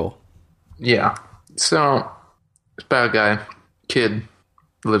Girl. Yeah. So, it's about a guy, kid,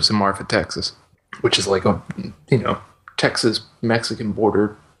 lives in Marfa, Texas, which is like a, Texas-Mexican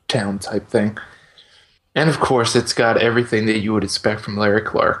border town type thing. And of course, it's got everything that you would expect from Larry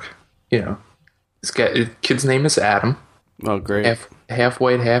Clark. It's got, the kid's name is Adam. Oh, great. Half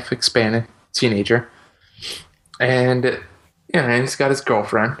white, half Hispanic teenager. And, he's got his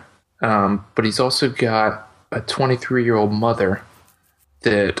girlfriend. But he's also got a 23-year-old mother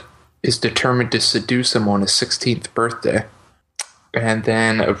that is determined to seduce him on his 16th birthday. And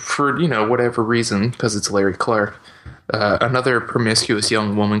then for, whatever reason, because it's Larry Clark, another promiscuous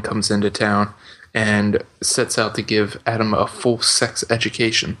young woman comes into town and sets out to give Adam a full sex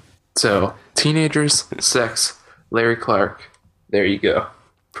education. So, teenagers, sex, Larry Clark, there you go.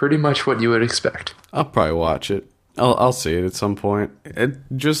 Pretty much what you would expect. I'll probably watch it. I'll see it at some point.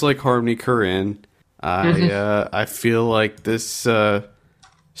 Just like Harmony Korine, I feel like this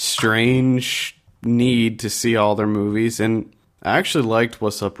strange need to see all their movies, and I actually liked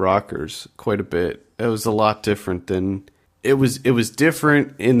What's Up Rockers quite a bit. It was a lot different than it was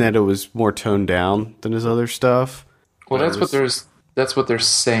different in that it was more toned down than his other stuff. Well, that's what they're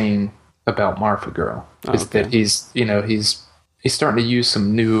saying about Marfa Girl, is that he's starting to use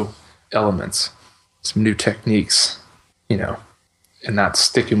some new elements, some new techniques, and not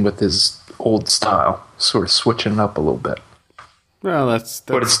sticking with his old style, sort of switching it up a little bit. Well, that's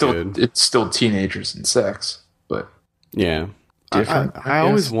but it's still good. It's still teenagers and sex, but yeah. Different. I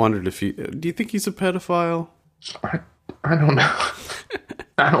always wondered if do you think he's a pedophile? I don't know.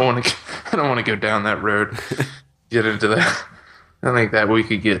 I don't want to go down that road. Get into that. I think that we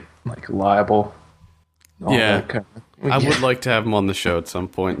could get like liable. Yeah, I would like to have him on the show at some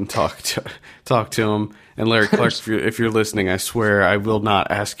point and talk to him. And Larry Clark, if you're listening, I swear I will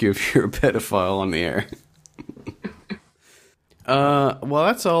not ask you if you're a pedophile on the air. Well,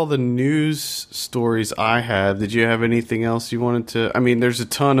 that's all the news stories I had. Did you have anything else you wanted to? I mean, there's a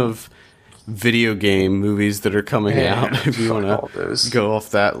ton of video game movies that are coming out. If you want to go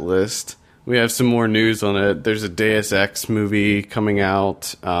off that list, we have some more news on it. There's a Deus Ex movie coming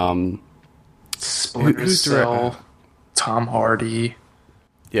out. Splinter Cell, Tom Hardy.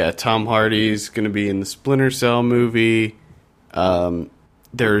 Yeah, Tom Hardy's going to be in the Splinter Cell movie.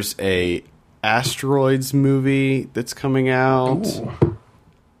 There's a Asteroids movie that's coming out. Ooh,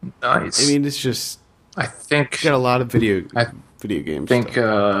 nice. I mean, it's just... I think... got a lot of video games. I think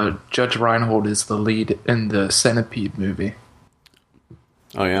Judge Reinhold is the lead in the Centipede movie.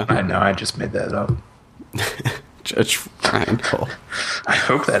 Oh, yeah? I know, I just made that up. Judge Reinhold. I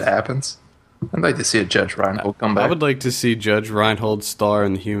hope that happens. I'd like to see a Judge Reinhold come back. I would like to see Judge Reinhold star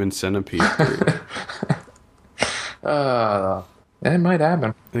in the Human Centipede. It might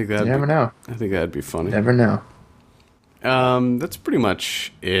happen. You never know. I think that'd be funny. Never know. That's pretty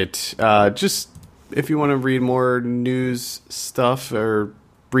much it. Just if you want to read more news stuff or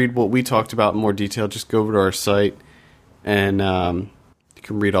read what we talked about in more detail, just go over to our site and you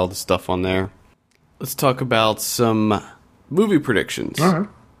can read all the stuff on there. Let's talk about some movie predictions. All right.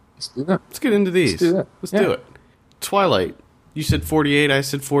 Let's do that. Let's get into these. Let's do it. Twilight. You said 48, I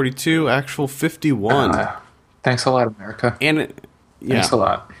said 42, actual 51. Thanks a lot, America. And thanks a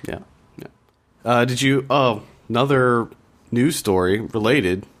lot. Yeah. Did you... Oh, another news story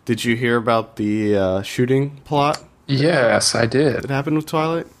related. Did you hear about the shooting plot? Yes, I did. That happened with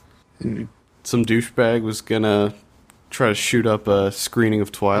Twilight? Some douchebag was gonna try to shoot up a screening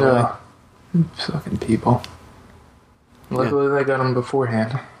of Twilight. Fucking people. Luckily they got them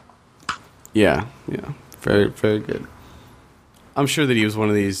beforehand. Yeah. Very, very good. I'm sure that he was one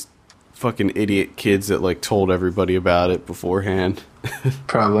of these fucking idiot kids that like told everybody about it beforehand.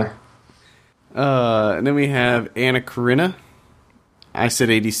 Probably. And then we have Anna Karenina. I said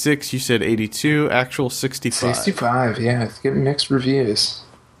 86, you said 82, actual 65. 65, yeah. It's getting mixed reviews.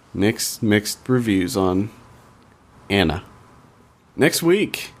 Mixed reviews on Anna. Next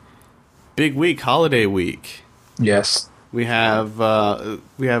week. Big week, holiday week. Yes. We have a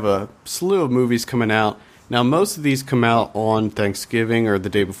slew of movies coming out. Now, most of these come out on Thanksgiving or the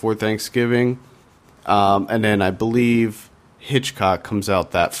day before Thanksgiving. And then I believe Hitchcock comes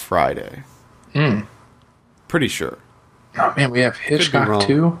out that Friday. Pretty sure. Oh, man, we have Hitchcock,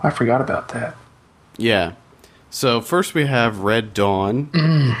 too? I forgot about that. Yeah. So, first we have Red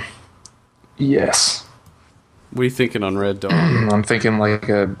Dawn. Yes. What are you thinking on Red Dawn? I'm thinking like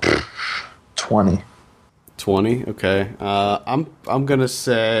a 20. 20? Okay. I'm going to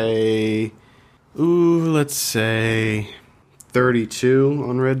say... let's say 32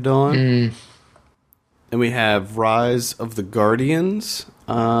 on Red Dawn. And we have Rise of the Guardians.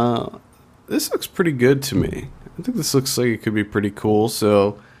 This looks pretty good to me. I think this looks like it could be pretty cool,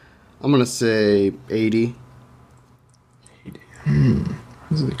 so I'm going to say 80.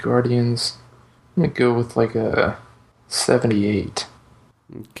 Rise of the Guardians. I'm going to go with like a 78.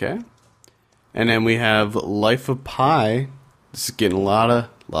 Okay. And then we have Life of Pi. This is getting a lot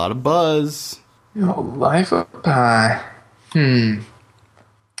of buzz. Oh, Life of Pi. I'm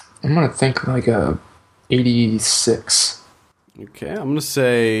going to think like a 86. Okay, I'm going to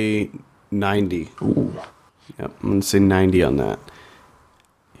say 90. Ooh. Yep, I'm going to say 90 on that.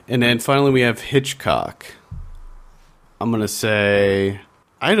 And then finally we have Hitchcock. I'm gonna say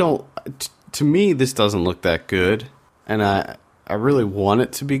I don't. To me, this doesn't look that good, and I really want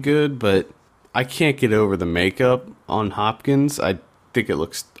it to be good, but I can't get over the makeup on Hopkins. I think it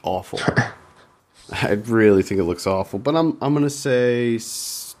looks awful. I really think it looks awful, but I'm gonna say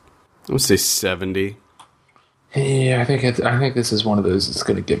 70. Yeah, I think this is one of those that's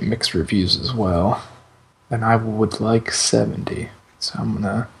gonna get mixed reviews as well, and I would like 70. So I'm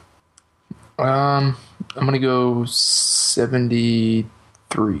gonna go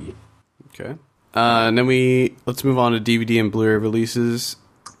 73. Okay. And then let's move on to DVD and Blu-ray releases.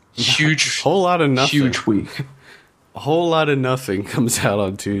 Huge, Whole lot of nothing. huge week. A whole lot of nothing comes out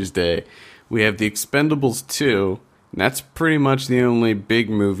on Tuesday. We have The Expendables 2, and that's pretty much the only big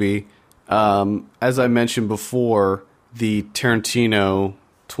movie. As I mentioned before, the Tarantino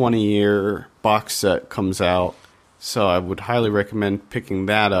 20-year box set comes out, so I would highly recommend picking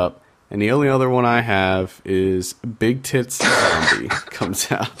that up. And the only other one I have is Big Tits Zombie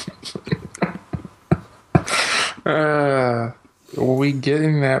comes out. Are we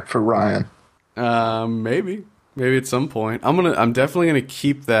getting that for Ryan? Maybe at some point. I'm definitely gonna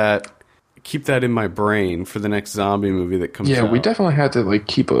keep that in my brain for the next zombie movie that comes out. Yeah, we definitely had to like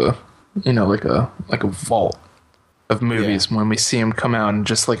keep a vault of movies when we see them come out, and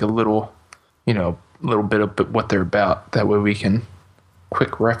just like a little bit of what they're about. That way we can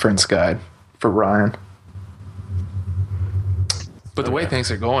quick reference guide for Ryan. But the way things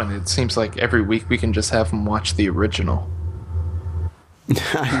are going, it seems like every week we can just have him watch the original.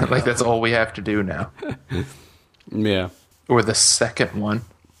 Like that's all we have to do now. Yeah. Or the second one.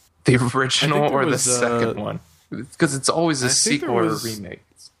 The original or the second one. Because it's always a sequel or a remake.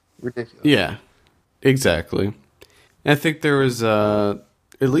 It's ridiculous. Yeah, exactly. I think there was at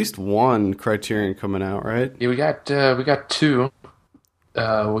least one Criterion coming out, right? Yeah, we got two.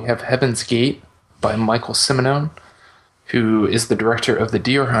 We have Heaven's Gate by Michael Cimino, who is the director of The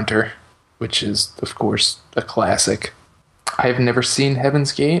Deer Hunter, which is, of course, a classic. I've never seen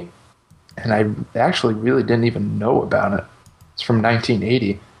Heaven's Gate, and I actually really didn't even know about it. It's from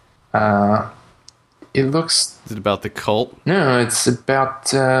 1980. It looks... Is it about the cult? No, it's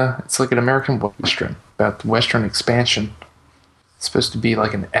about... it's like an American Western, about the Western expansion. It's supposed to be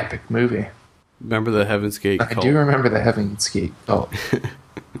like an epic movie. Remember the Heaven's Gate cult? I do remember the Heaven's Gate cult.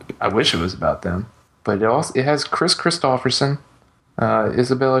 I wish it was about them. But it has Chris Christopherson,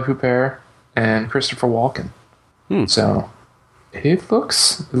 Isabella Huppert, and Christopher Walken. So it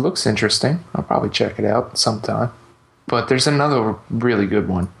looks interesting. I'll probably check it out sometime. But there's another really good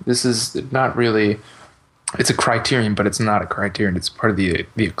one. This is not really... It's a Criterion, but it's not a Criterion. It's part of the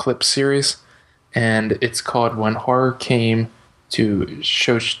Eclipse series. And it's called When Horror Came to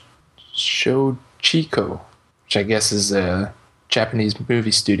Shochiku, which I guess is a Japanese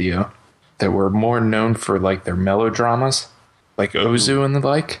movie studio that were more known for like their melodramas, like Ozu and the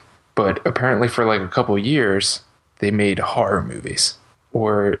like. But apparently for like a couple years, they made horror movies.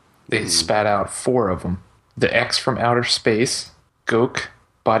 Or they spat out 4 of them. The X from Outer Space, Gok,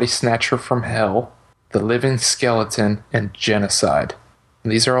 Body Snatcher from Hell, The Living Skeleton, and Genocide.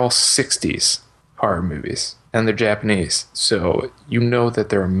 And these are all 60s horror movies. And they're Japanese. So you know that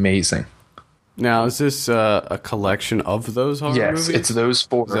they're amazing. Now, is this a collection of those horror movies? Yes, it's those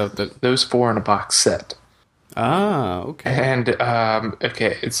 4. Those 4 in a box set. Ah, okay. And,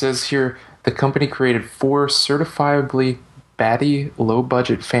 it says here, the company created 4 certifiably batty,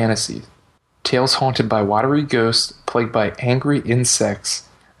 low-budget fantasies. Tales haunted by watery ghosts, plagued by angry insects,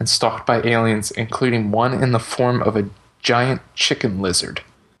 and stalked by aliens, including one in the form of a giant chicken lizard.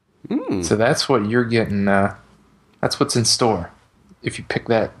 So that's what you're getting, that's what's in store if you pick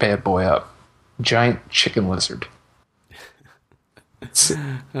that bad boy up. Giant chicken lizard. So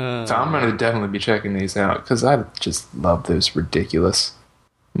I'm going to definitely be checking these out, because I just love those ridiculous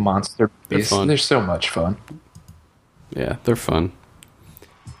monster movies. They're so much fun. Yeah, they're fun.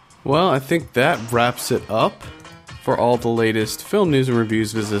 Well, I think that wraps it up. For all the latest film news and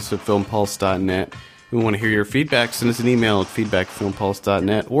reviews, visit us at filmpulse.net. We want to hear your feedback. Send us an email at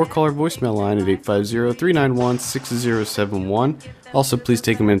feedback@filmpulse.net or call our voicemail line at 850-391-6071. Also, please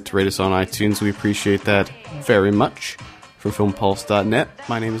take a minute to rate us on iTunes. We appreciate that very much. For filmpulse.net,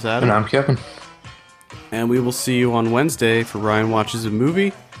 my name is Adam. And I'm Kevin. And we will see you on Wednesday for Ryan Watches a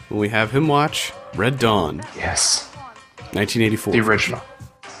Movie when we have him watch Red Dawn. Yes. 1984. The original.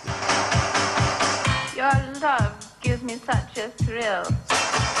 Your love gives me such a thrill.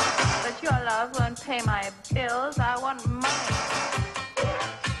 But your love won't pay my bills. I want money.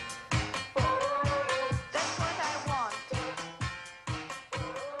 That's what I want.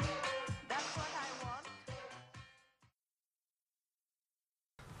 That's what I want.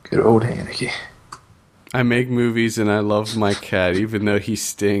 Good old Haneke. I make movies and I love my cat, even though he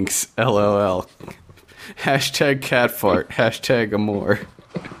stinks. LOL. Hashtag cat fart. Hashtag amore.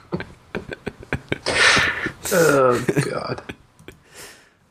 Oh, God.